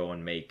troops to go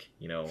and make,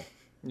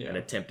 an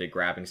attempt at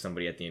grabbing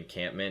somebody at the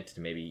encampment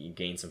to maybe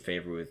gain some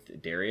favor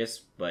with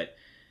Darius. But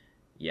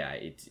yeah,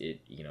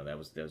 that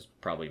was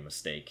probably a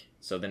mistake.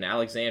 So then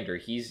Alexander,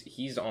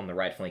 he's on the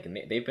right flank, and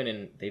they've been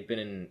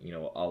in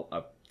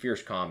a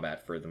fierce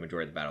combat for the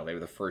majority of the battle. They were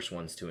the first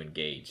ones to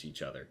engage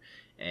each other,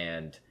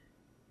 and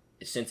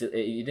since it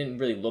didn't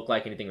really look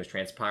like anything was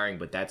transpiring,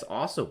 but that's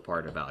also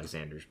part of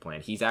Alexander's plan.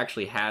 He's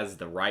actually has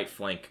the right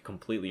flank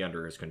completely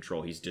under his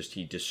control. He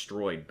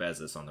destroyed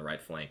Bessus on the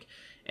right flank,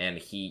 and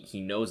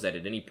he knows that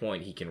at any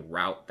point he can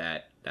rout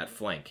that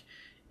flank,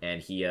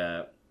 and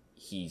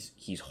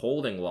he's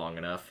holding long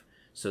enough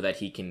so that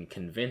he can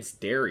convince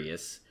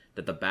Darius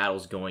that the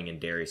battle's going in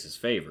Darius's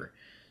favor.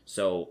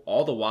 So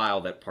all the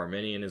while that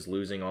Parmenion is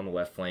losing on the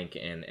left flank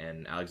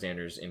and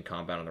Alexander's in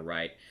combat on the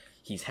right,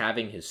 he's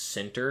having his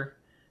center,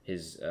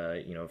 his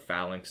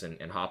phalanx and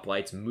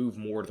hoplites move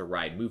more to the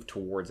right, move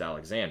towards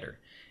Alexander.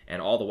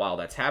 And all the while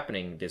that's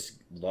happening, this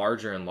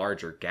larger and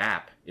larger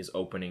gap is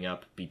opening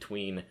up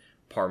between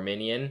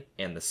Parmenion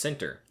and the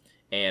center.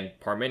 And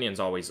Parmenion's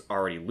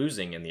already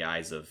losing in the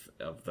eyes of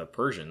the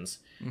Persians.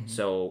 Mm-hmm.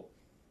 So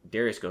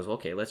Darius goes,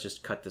 okay, let's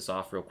just cut this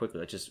off real quickly.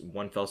 Let's just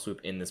one fell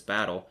swoop in this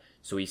battle.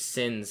 So he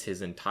sends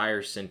his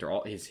entire center,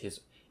 all his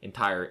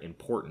entire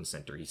important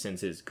center. He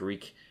sends his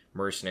Greek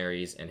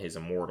mercenaries and his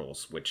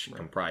immortals, which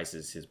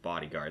comprises his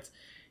bodyguards.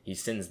 He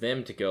sends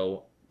them to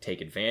go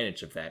take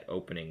advantage of that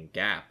opening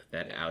gap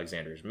that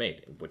Alexander's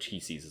made, which he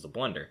sees as a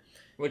blunder.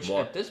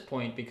 At this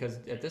point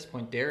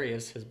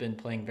Darius has been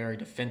playing very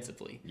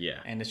defensively. Yeah.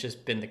 And it's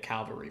just been the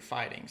cavalry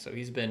fighting. So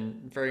he's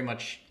been very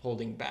much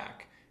holding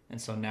back.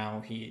 And so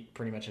now he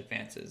pretty much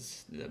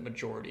advances the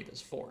majority of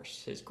his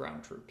force, his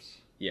ground troops.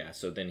 Yeah,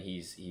 so then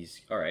he's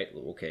all right.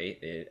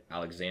 Okay,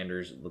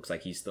 Alexander's looks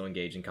like he's still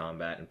engaged in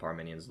combat, and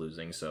Parmenian's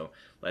losing. So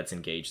let's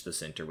engage the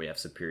center. We have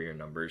superior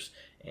numbers,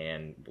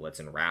 and let's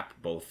enwrap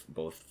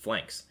both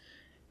flanks.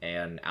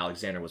 And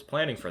Alexander was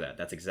planning for that.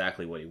 That's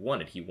exactly what he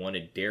wanted. He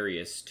wanted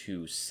Darius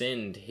to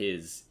send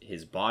his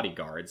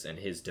bodyguards and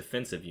his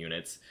defensive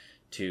units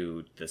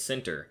to the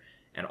center,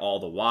 and all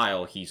the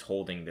while he's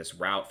holding this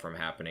rout from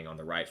happening on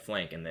the right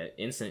flank. And the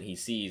instant he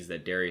sees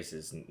that Darius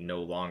is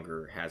no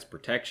longer has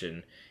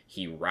protection,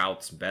 he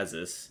routs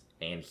Bezos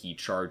and he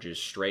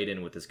charges straight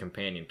in with his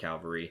companion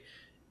cavalry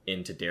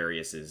into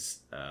Darius's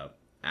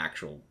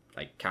actual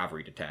like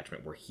cavalry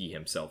detachment where he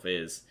himself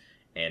is.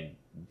 And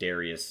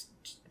Darius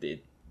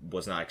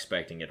was not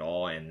expecting it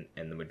all, and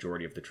the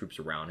majority of the troops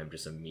around him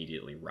just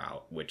immediately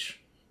rout,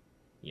 which,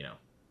 you know.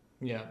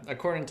 Yeah,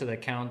 according to the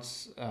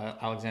accounts,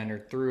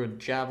 Alexander threw a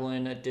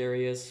javelin at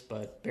Darius,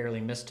 but barely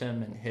missed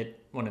him and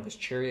hit one of his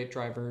chariot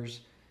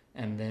drivers.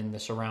 And then the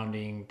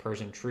surrounding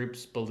Persian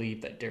troops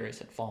believed that Darius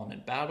had fallen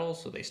in battle,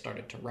 so they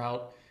started to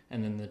rout.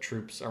 And then the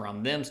troops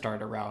around them started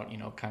to rout,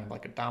 kind of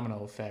like a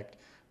domino effect.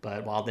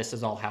 But while this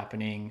is all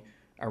happening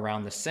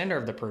around the center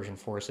of the Persian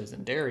forces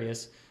and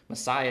Darius,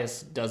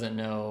 Messias doesn't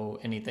know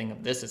anything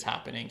of this is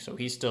happening, so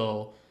he's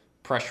still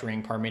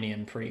pressuring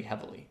Parmenion pretty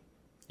heavily.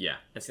 Yeah,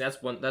 and see,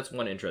 that's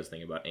one interesting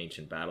thing about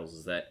ancient battles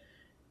is that,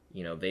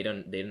 they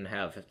didn't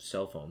have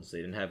cell phones. They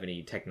didn't have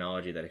any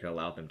technology that could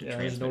allow them to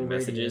transmit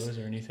messages,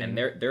 or anything. And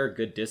they're a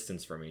good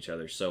distance from each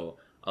other. So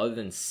other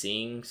than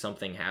seeing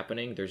something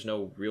happening, there's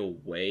no real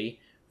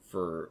way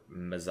for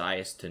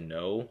Messias to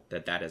know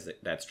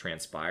that's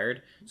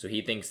transpired. So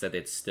he thinks that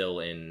it's still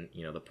in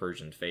the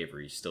Persian favor.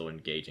 He's still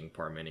engaging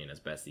Parmenion as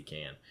best he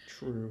can.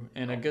 True,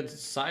 and a good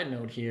side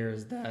note here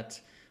is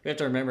that we have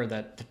to remember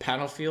that the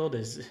battlefield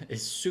is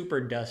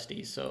super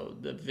dusty, so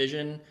the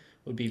vision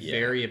would be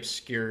very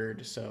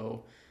obscured.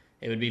 So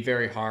it would be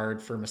very hard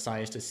for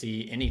Messias to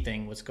see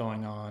anything what's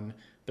going on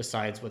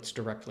besides what's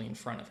directly in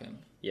front of him.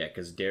 Yeah,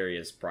 because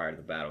Darius, prior to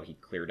the battle, he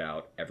cleared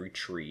out every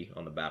tree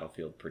on the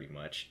battlefield pretty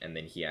much, and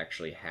then he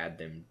actually had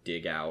them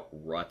dig out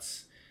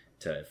ruts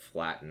to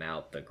flatten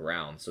out the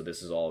ground. So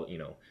this is all,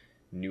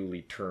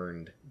 newly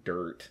turned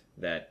dirt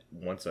that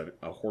once a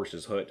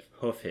horse's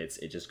hoof hits,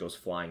 it just goes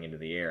flying into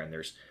the air, and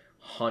there's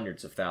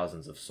hundreds of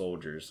thousands of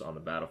soldiers on the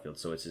battlefield.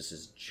 So it's just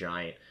this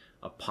giant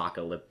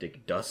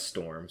apocalyptic dust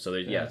storm. So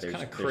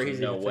there's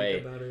no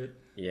way.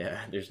 Yeah,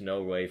 there's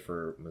no way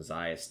for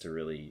Messias to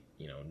really,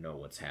 know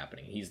what's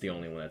happening. He's the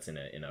only one that's in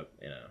a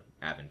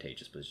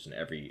advantageous position.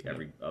 Every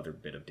other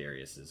bit of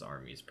Darius's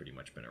army has pretty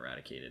much been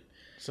eradicated.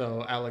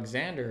 So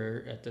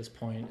Alexander at this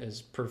point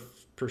is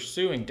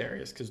pursuing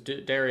Darius because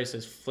Darius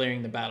is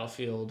fleeing the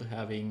battlefield,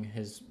 having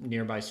his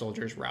nearby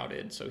soldiers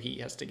routed. So he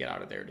has to get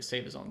out of there to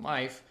save his own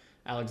life.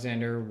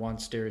 Alexander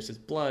wants Darius's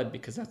blood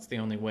because that's the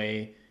only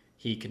way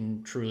he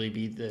can truly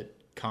be the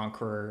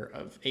conqueror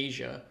of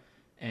Asia.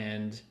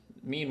 And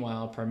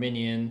meanwhile,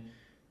 Parmenion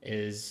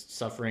is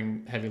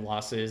suffering heavy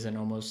losses and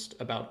almost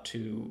about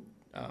to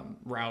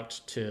rout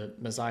to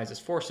Messias'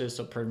 forces.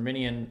 So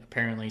Parmenion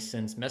apparently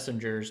sends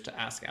messengers to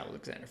ask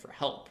Alexander for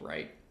help,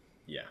 right?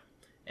 Yeah,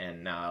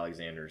 and now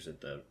Alexander's at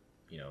the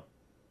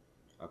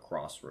a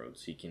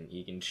crossroads. He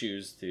can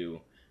choose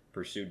to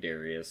pursue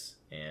Darius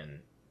and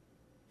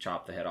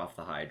chop the head off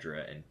the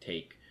Hydra and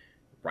take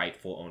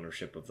rightful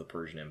ownership of the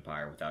Persian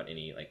Empire without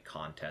any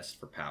contest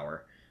for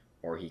power,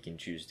 or he can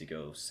choose to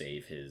go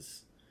save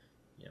his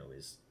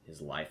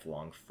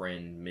lifelong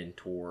friend,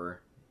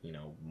 mentor,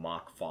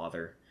 mock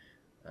father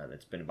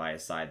that's been by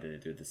his side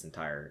through this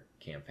entire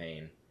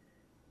campaign,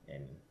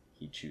 and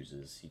he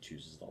chooses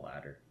the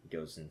latter. He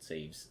goes and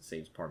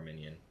saves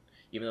Parmenion,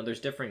 even though there's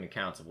differing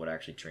accounts of what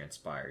actually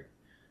transpired.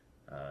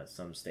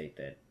 Some state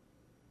that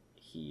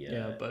he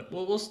but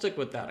we'll stick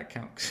with that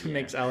account because it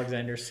makes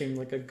Alexander seem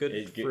like a good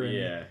friend.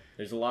 Yeah,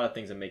 there's a lot of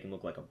things that make him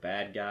look like a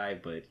bad guy,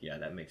 but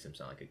that makes him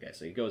sound like a guy.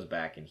 So he goes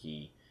back and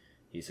he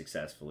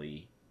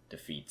successfully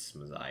defeats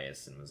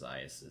Messias, and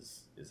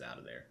Messias is out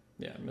of there.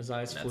 Yeah,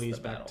 Messias flees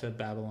back to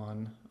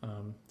Babylon.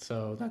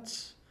 So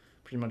that's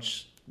pretty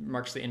much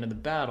marks the end of the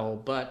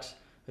battle. But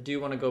I do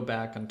want to go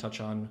back and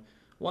touch on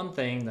one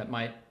thing that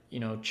might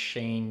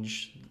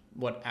change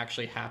what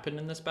actually happened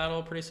in this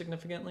battle pretty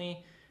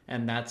significantly.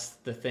 And that's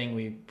the thing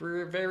we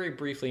very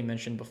briefly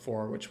mentioned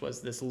before, which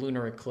was this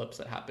lunar eclipse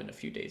that happened a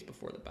few days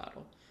before the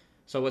battle.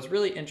 So what's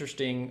really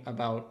interesting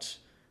about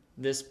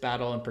this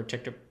battle in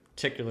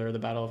particular, the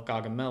Battle of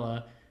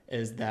Gaugamela,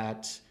 is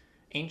that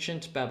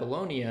ancient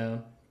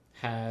Babylonia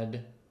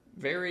had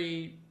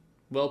very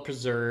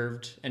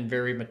well-preserved and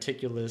very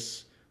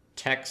meticulous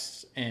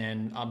texts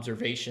and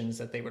observations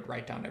that they would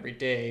write down every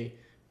day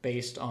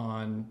based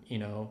on,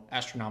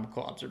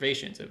 astronomical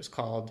observations. It was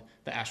called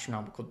the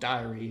Astronomical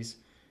Diaries.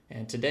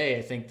 And today,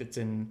 I think that's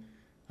in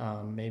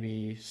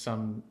maybe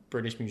some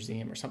British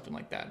museum or something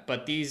like that.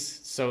 But these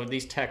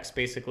texts,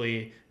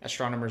 basically,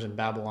 astronomers in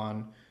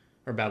Babylon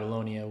or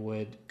Babylonia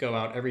would go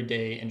out every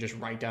day and just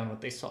write down what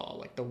they saw,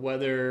 like the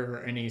weather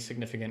or any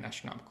significant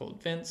astronomical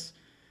events.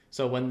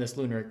 So when this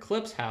lunar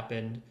eclipse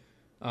happened,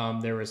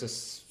 there was a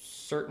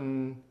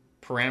certain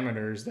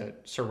parameters that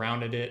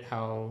surrounded it,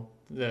 how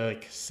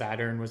the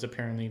Saturn was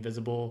apparently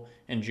visible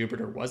and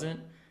Jupiter wasn't,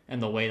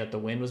 and the way that the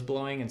wind was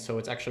blowing. And so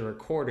it's actually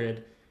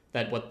recorded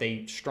that what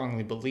they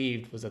strongly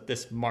believed was that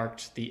this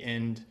marked the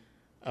end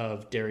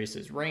of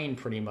Darius's reign.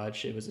 Pretty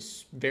much, it was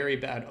a very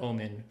bad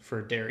omen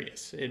for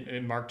Darius.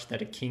 It marked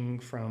that a king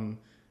from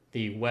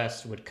the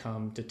west would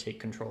come to take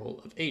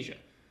control of Asia.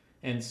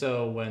 And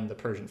so when the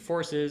Persian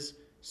forces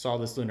saw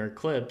this lunar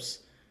eclipse,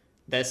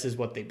 this is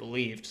what they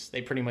believed.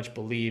 They pretty much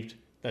believed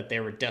that they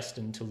were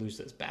destined to lose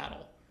this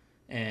battle.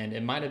 And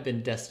it might have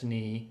been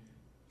destiny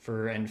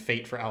and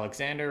fate for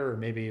Alexander, or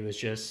maybe it was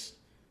just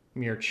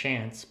mere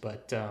chance.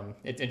 But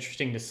it's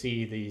interesting to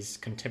see these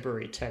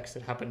contemporary texts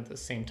that happened at the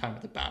same time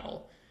of the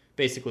battle,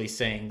 basically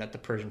saying that the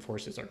Persian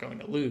forces are going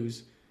to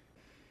lose.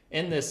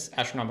 In this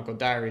Astronomical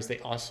Diaries, they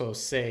also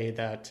say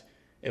that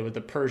it was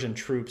the Persian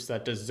troops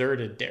that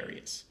deserted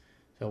Darius.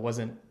 So it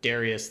wasn't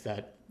Darius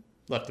that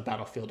left the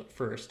battlefield at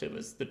first, it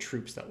was the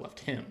troops that left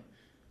him.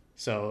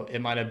 So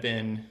it might have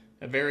been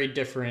a very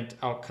different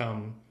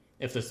outcome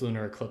if this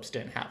lunar eclipse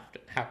didn't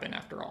happen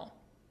after all.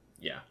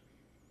 Yeah.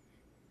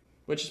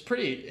 Which is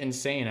pretty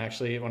insane,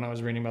 actually, when I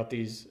was reading about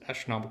these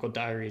Astronomical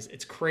Diaries.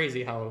 It's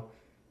crazy how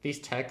these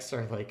texts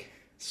are like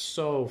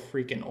so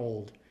freaking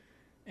old,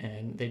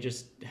 and they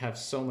just have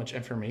so much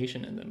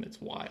information in them.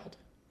 It's wild.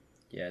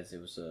 Yeah,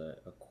 it was a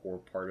core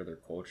part of their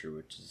culture,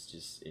 which is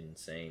just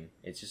insane.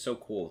 It's just so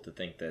cool to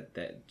think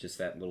that just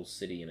that little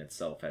city in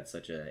itself had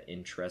such an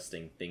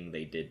interesting thing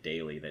they did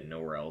daily that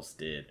nowhere else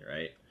did,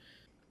 right?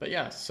 But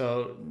yeah,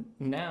 so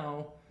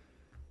now,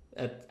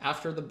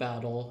 after the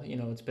battle,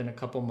 it's been a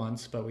couple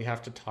months, but we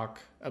have to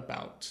talk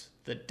about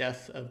the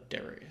death of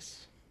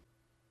Darius.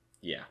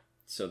 Yeah,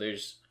 so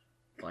there's,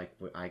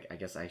 I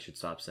guess I should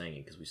stop saying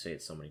it because we say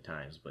it so many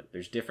times, but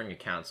there's differing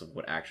accounts of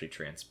what actually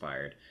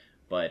transpired.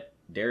 But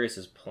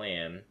Darius's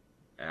plan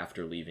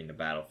after leaving the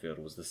battlefield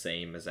was the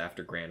same as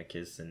after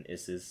Granicus and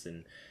Issus,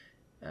 and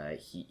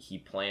he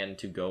planned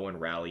to go and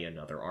rally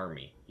another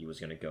army. He was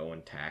going to go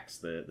and tax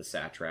the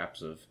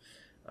satraps of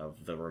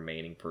the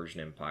remaining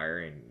Persian Empire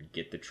and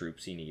get the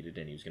troops he needed,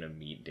 and he was going to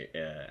meet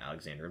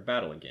Alexander in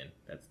battle again.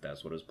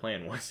 That's what his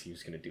plan was. He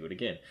was going to do it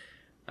again.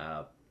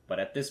 But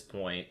at this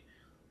point,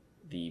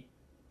 the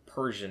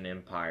Persian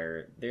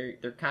Empire,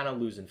 they're kind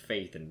of losing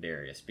faith in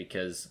Darius,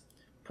 because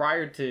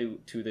prior to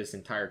this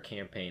entire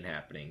campaign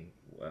happening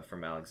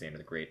from Alexander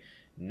the Great,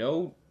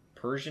 no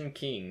Persian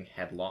king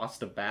had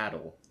lost a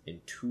battle in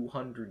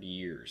 200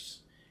 years.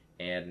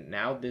 And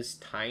now this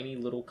tiny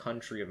little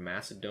country of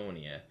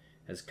Macedonia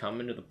has come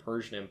into the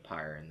Persian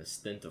Empire in the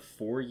stint of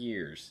 4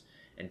 years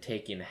and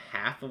taken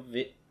half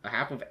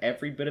of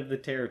every bit of the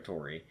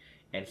territory,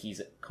 and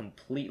he's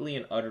completely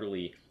and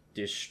utterly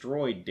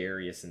destroyed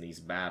Darius in these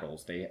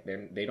battles.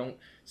 They don't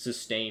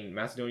sustain,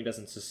 Macedonia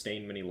doesn't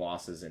sustain many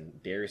losses,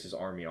 and Darius's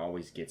army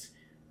always gets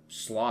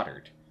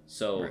slaughtered.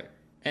 So right.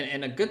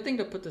 And a good thing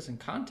to put this in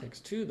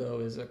context too, though,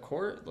 is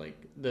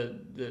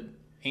the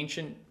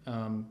ancient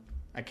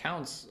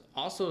accounts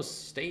also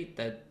state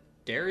that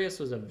Darius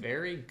was a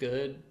very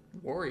good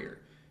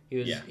warrior.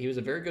 He was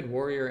a very good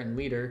warrior and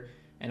leader,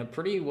 and a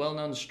pretty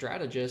well-known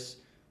strategist.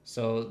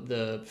 So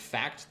the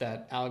fact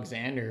that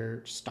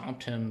Alexander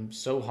stomped him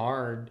so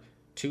hard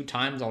 2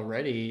 times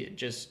already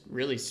just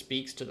really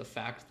speaks to the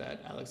fact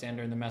that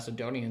Alexander and the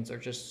Macedonians are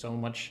just so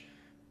much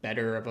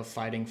better of a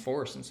fighting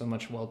force and so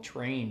much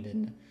well-trained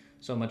and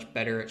so much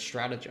better at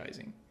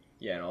strategizing.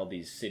 Yeah, and all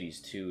these cities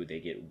too, they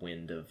get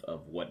wind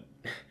of what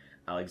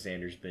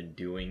Alexander's been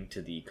doing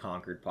to the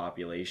conquered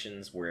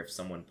populations, where if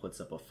someone puts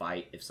up a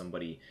fight, if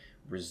somebody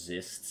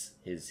resists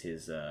his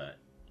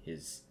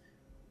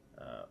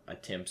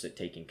attempts at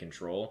taking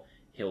control,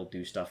 he'll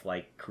do stuff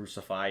like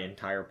crucify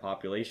entire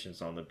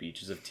populations on the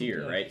beaches of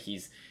Tyre, right?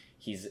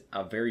 He's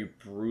a very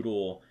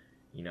brutal,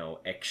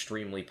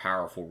 extremely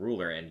powerful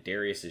ruler, and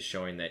Darius is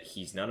showing that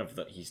he's not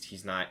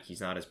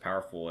as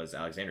powerful as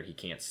Alexander. He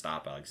can't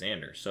stop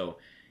Alexander. So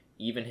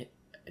even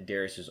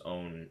Darius's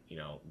own,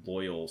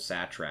 loyal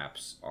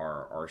satraps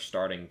are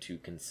starting to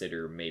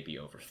consider maybe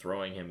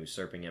overthrowing him,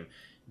 usurping him,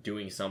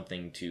 doing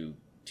something to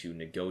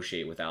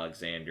negotiate with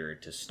Alexander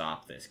to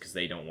stop this, because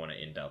they don't want to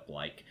end up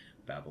like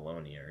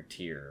Babylonia or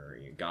Tyre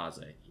or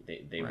Gaza.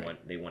 They right. want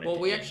it well, to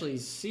we end. actually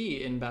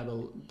see in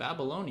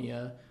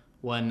Babylonia,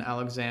 when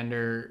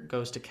Alexander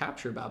goes to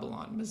capture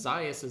Babylon,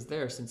 Matthias is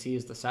there, since he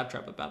is the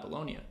satrap of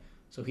Babylonia.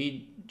 So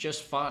he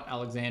just fought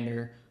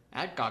Alexander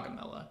at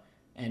Gaugamela,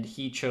 and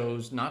he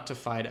chose not to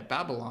fight at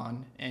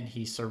Babylon, and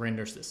he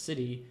surrenders the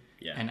city.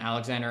 Yeah. And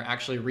Alexander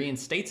actually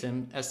reinstates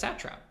him as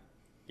satrap.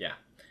 Yeah,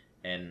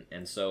 and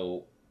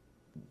so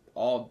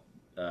all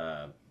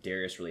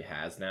Darius really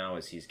has now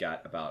is he's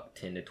got about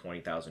 10 to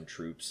 20,000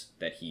 troops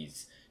that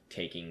he's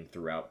taking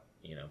throughout,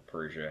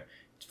 Persia,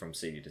 from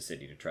city to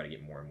city, to try to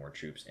get more and more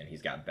troops. And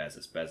he's got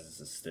Bessus.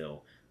 Bessus is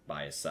still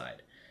by his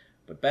side.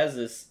 But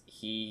Bessus,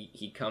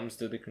 he comes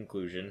to the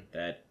conclusion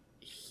that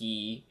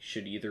he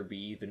should either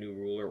be the new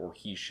ruler, or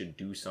he should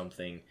do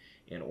something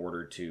in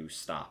order to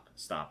stop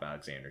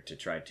Alexander, to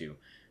try to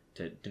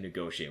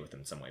negotiate with him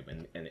in some way.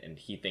 And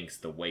he thinks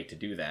the way to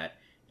do that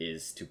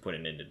is to put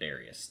an end to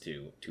Darius,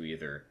 to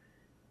either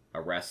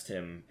arrest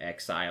him,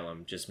 exile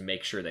him, just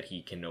make sure that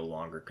he can no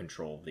longer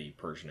control the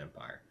Persian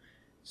Empire.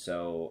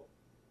 So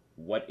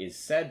what is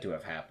said to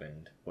have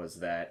happened was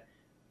that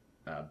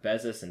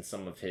Bezos and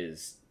some of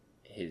his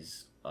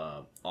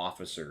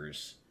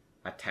officers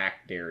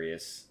attacked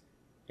Darius,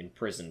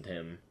 imprisoned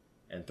him,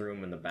 and threw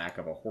him in the back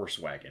of a horse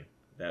wagon.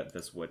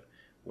 That's what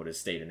is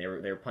stated.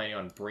 And they were planning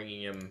on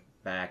bringing him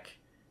back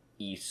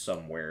east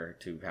somewhere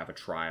to have a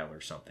trial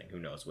or something. Who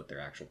knows what their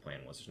actual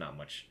plan was? There's not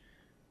much.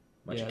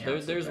 Yeah,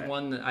 there's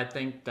one that I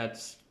think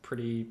that's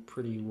pretty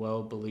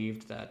well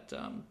believed, that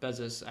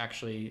Bezos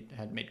actually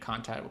had made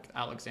contact with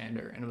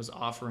Alexander and was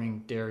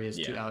offering Darius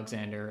to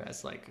Alexander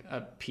as like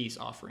a peace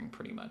offering,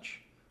 pretty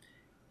much.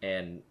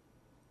 And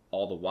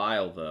all the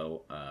while,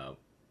 though,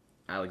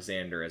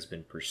 Alexander has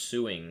been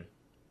pursuing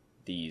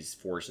these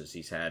forces.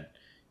 He's had,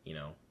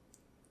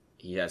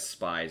 he has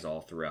spies all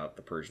throughout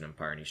the Persian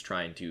Empire, and he's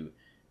trying to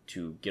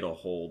get a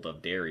hold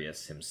of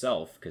Darius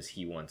himself, because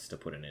he wants to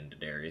put an end to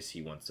Darius.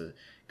 He wants to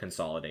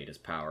consolidate his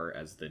power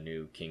as the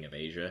new king of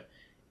Asia,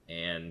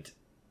 and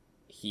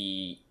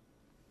he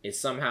is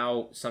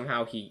somehow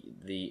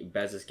the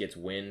Bezos gets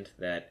wind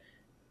that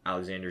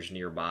Alexander's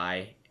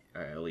nearby.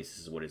 At least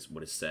this is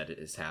what is said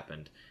has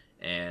happened,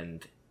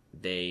 and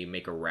they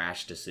make a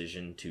rash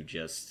decision to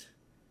just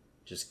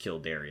kill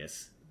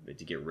Darius,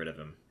 to get rid of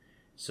him.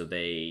 So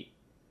they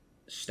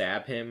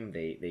stab him.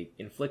 They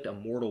inflict a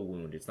mortal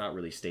wound. It's not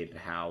really stated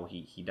how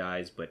he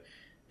dies, but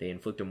they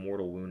inflict a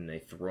mortal wound and they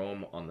throw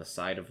him on the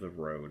side of the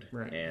road.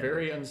 Right. And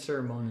very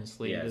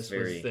unceremoniously. Yeah, this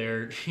was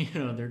their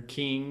their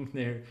king,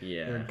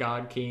 their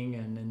god king,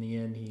 and in the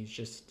end he's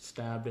just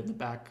stabbed in the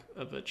back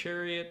of a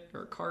chariot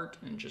or cart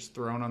and just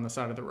thrown on the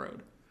side of the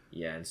road.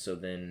 Yeah, and so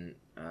then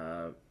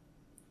I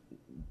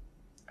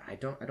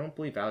don't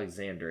believe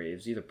Alexander, it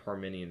was either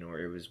Parmenion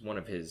or it was one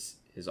of his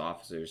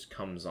officers,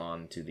 comes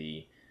on to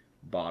the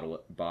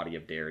body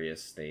of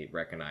Darius. They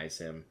recognize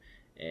him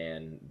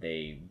and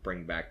they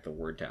bring back the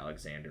word to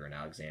Alexander, and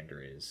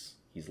Alexander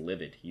he's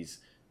livid. He's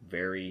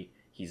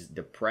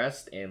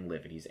depressed and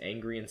livid. He's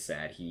angry and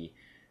sad. He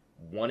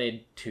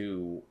wanted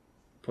to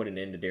put an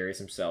end to Darius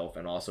himself,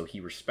 and also he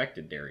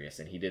respected Darius,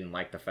 and he didn't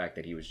like the fact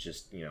that he was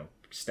just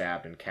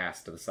stabbed and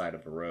cast to the side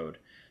of the road.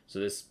 So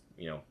this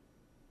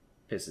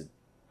pisses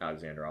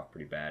Alexander off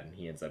pretty bad, and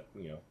he ends up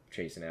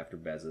chasing after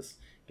Bezos,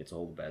 gets a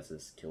hold of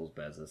Bezos,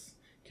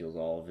 kills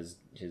all of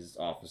his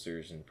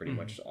officers and pretty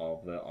much all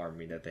of the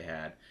army that they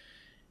had.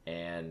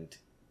 And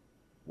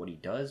what he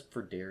does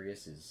for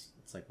Darius is,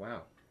 it's like,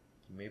 wow,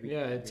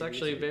 it's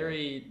actually a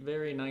very,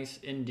 very nice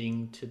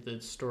ending to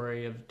the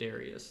story of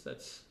Darius.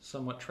 That's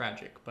somewhat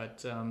tragic,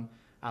 but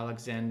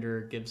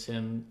Alexander gives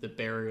him the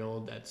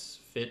burial that's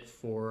fit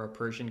for a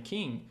Persian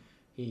king.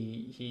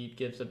 He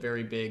gives a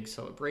very big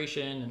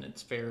celebration, and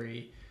it's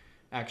very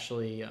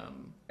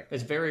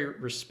it's very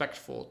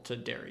respectful to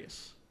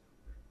Darius.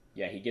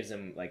 Yeah, he gives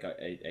him like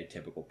a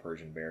typical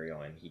Persian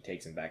burial, and he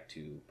takes him back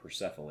to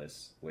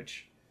Persepolis,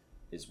 which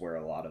is where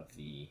a lot of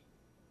the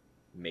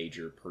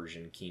major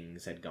Persian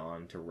kings had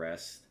gone to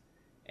rest.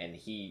 And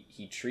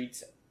he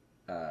treats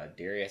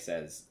Darius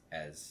as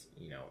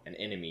an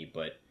enemy,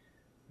 but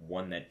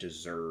one that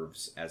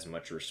deserves as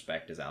much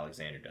respect as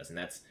Alexander does. And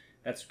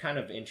that's kind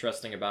of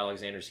interesting about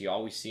Alexander. Is he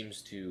always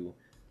seems to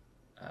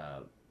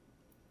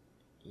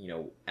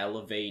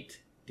elevate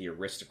the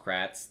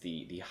aristocrats,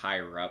 the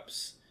higher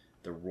ups,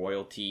 the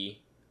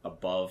royalty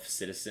above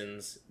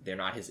citizens. They're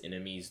not his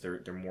enemies.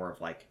 They're more of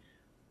like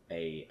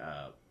a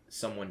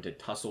someone to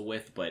tussle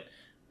with, but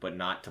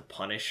not to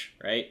punish,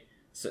 right?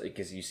 So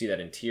because you see that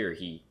in Tyr,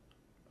 he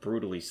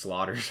brutally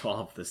slaughters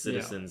all of the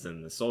citizens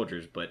and the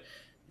soldiers, but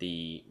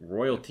the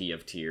royalty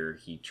of Tyr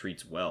he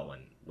treats well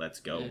and lets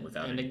go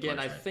without any again,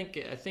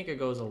 punishment. I think it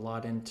goes a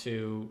lot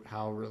into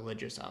how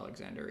religious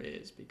Alexander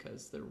is,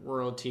 because the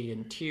royalty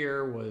in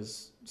Tyr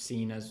was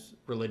seen as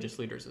religious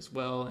leaders as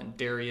well, and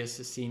Darius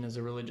is seen as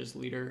a religious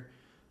leader.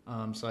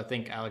 So I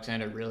think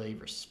Alexander really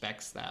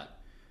respects that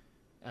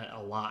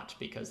a lot,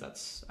 because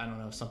that's, I don't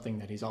know, something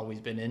that he's always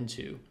been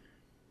into.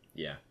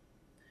 Yeah,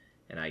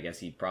 and I guess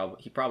he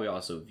probably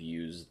also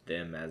views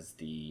them as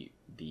the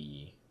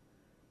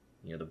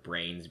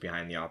brains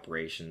behind the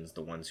operations,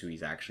 the ones who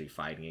he's actually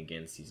fighting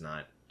against. He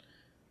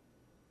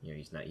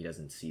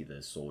doesn't see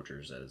the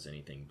soldiers as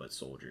anything but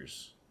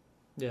soldiers.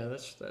 Yeah,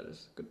 that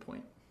is a good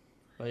point.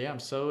 But yeah,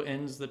 so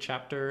ends the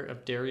chapter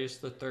of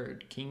Darius III,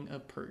 King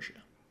of Persia.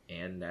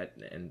 And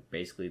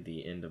basically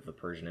the end of the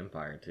Persian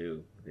Empire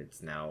too.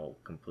 It's now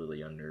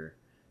completely under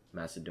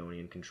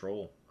Macedonian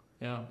control.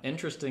 Yeah,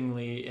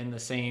 interestingly, in the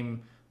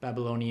same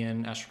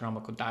Babylonian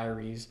astronomical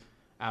diaries,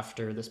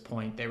 after this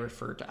point, they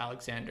refer to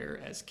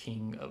Alexander as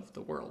king of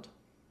the world.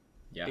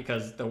 Yeah.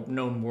 Because the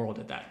known world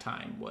at that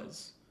time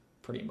was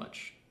pretty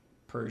much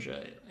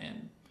Persia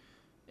and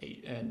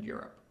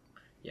Europe.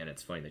 Yeah, and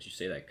it's funny that you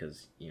say that,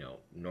 because,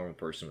 normal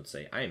person would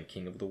say, I am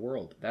king of the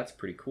world. That's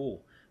pretty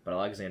cool. But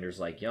Alexander's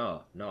like, yeah,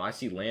 no, I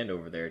see land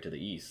over there to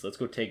the east. Let's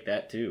go take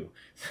that too.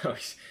 So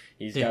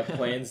he's got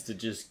plans to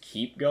just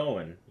keep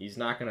going. He's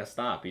not going to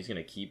stop. He's going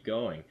to keep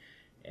going.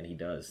 And he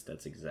does.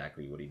 That's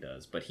exactly what he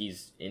does. But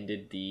he's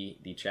ended the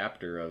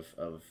chapter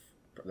of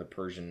the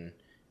Persian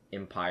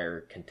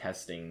Empire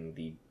contesting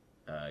the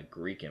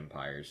Greek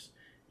empires.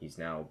 He's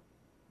now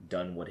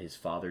done what his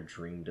father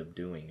dreamed of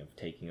doing, of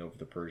taking over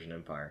the Persian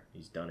Empire.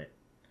 He's done it.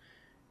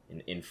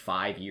 In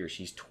 5 years,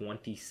 he's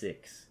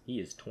 26. He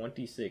is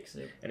 26.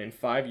 Yep. And in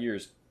 5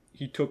 years,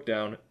 he took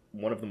down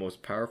one of the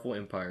most powerful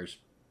empires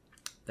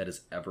that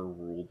has ever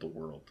ruled the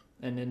world.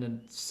 And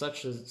in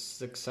such a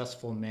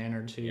successful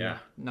manner, too.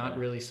 Not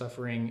really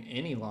suffering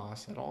any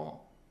loss at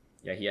all.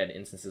 Yeah, he had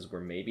instances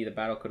where maybe the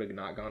battle could have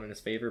not gone in his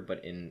favor,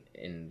 but in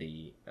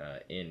the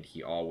end,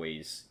 he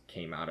always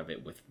came out of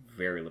it with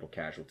very little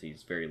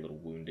casualties, very little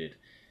wounded,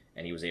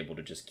 and he was able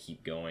to just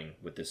keep going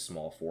with this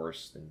small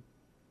force and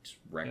just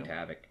wreaked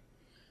havoc.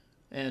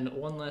 And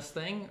one last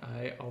thing,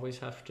 I always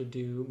have to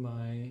do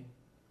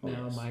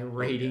my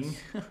rating.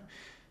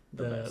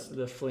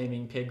 The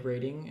flaming pig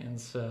rating. And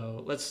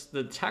so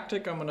the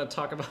tactic I'm going to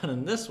talk about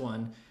in this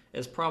one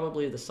is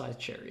probably the scythe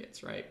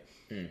chariots, right?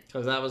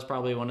 Because that was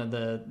probably one of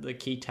the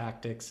key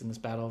tactics in this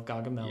Battle of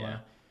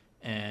Gaugamela,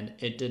 and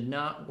it did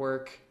not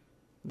work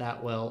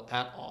that well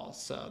at all.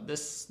 So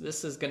this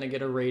is going to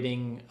get a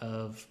rating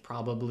of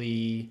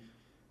probably,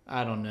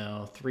 I don't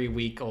know,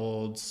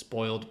 3-week-old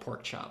spoiled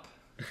pork chop.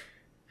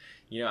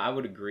 I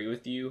would agree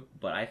with you,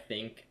 but I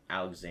think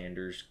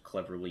Alexander's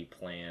cleverly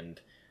planned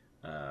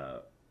Parmenion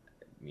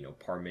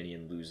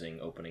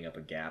losing, opening up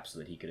a gap so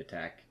that he could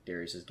attack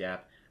Darius's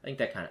gap. I think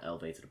that kind of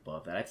elevates it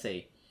above that. I'd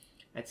say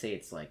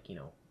it's like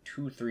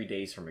 2-3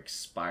 days from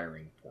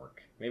expiring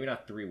pork. Maybe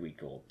not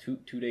 3-week-old.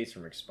 2 days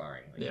from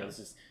expiring. This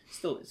is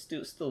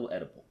still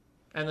edible.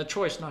 And the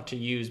choice not to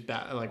use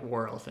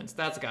war elephants,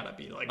 that's got to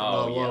be the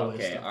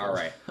lowest. Okay, all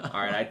right.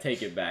 I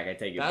take it back.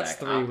 That's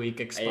 3-week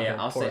expired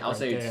pork. I'll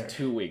say it's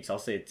 2 weeks. I'll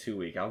say 2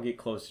 weeks. I'll get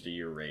closer to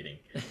your rating.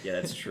 Yeah,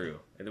 that's true.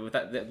 With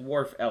that, the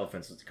war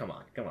elephants, come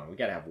on. We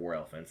got to have war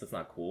elephants. That's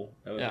not cool.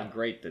 That would have been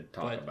great to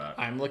talk about.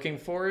 I'm looking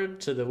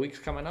forward to the weeks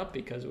coming up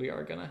because we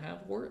are going to have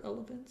war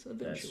elephants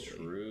eventually. That's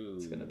true.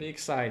 It's going to be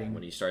exciting.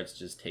 When he starts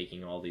just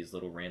taking all these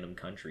little random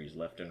countries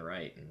left and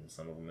right, and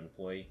some of them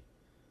employ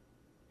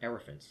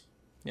elephants.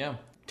 Yeah.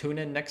 Tune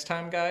in next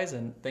time, guys,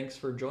 and thanks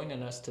for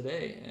joining us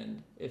today.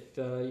 And if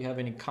you have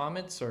any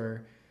comments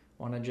or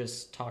want to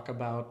just talk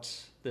about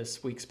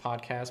this week's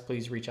podcast,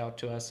 please reach out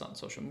to us on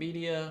social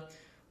media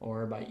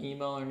or by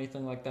email or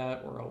anything like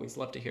that. We're always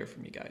love to hear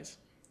from you guys.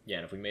 Yeah,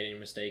 and if we made any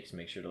mistakes,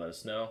 make sure to let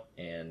us know.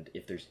 And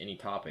if there's any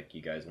topic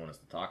you guys want us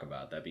to talk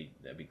about, that'd be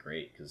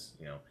great, because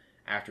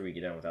after we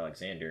get done with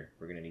Alexander,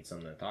 we're gonna need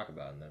something to talk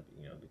about, and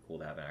it'd be cool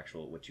to have an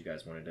actual what you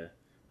guys wanted to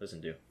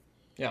listen to.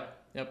 Yeah,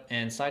 yep.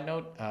 And side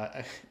note,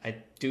 I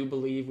do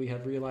believe we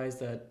have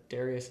realized that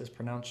Darius is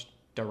pronounced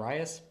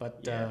Darius,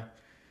 but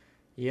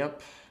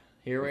yep,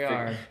 here we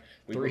are,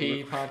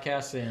 3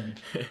 podcasts in.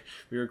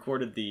 We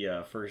recorded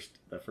the first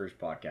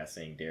podcast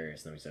saying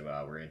Darius, and then we said,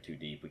 "Wow, we're in too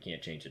deep. We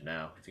can't change it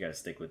now. We got to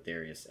stick with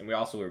Darius." And we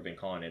also have been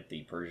calling it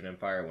the Persian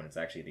Empire when it's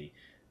actually the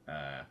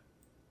I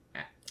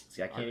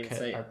can't even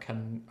say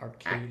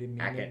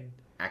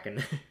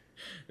Akan.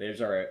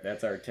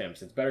 That's our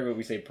attempts. It's better when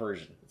we say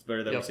Persian. It's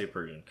better that we say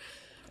Persian.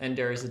 And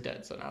Darius is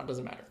dead, so now it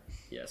doesn't matter.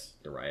 Yes,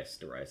 Darius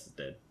is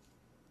dead.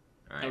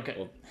 All right. Okay.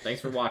 Well,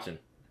 thanks for watching.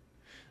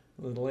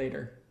 A little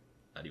later.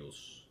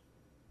 Adios.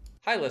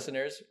 Hi,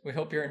 listeners. We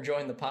hope you're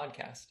enjoying the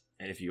podcast.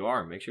 And if you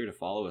are, make sure to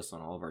follow us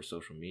on all of our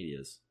social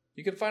medias.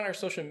 You can find our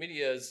social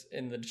medias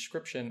in the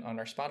description on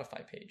our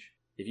Spotify page.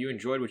 If you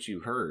enjoyed what you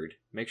heard,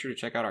 make sure to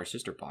check out our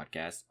sister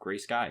podcast, Gray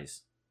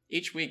Skies.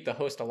 Each week, the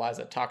host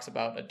Eliza talks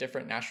about a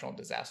different national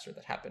disaster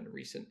that happened in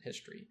recent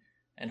history.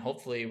 And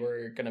hopefully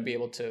we're going to be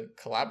able to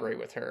collaborate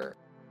with her.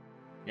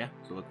 Yeah,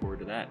 so look forward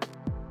to that.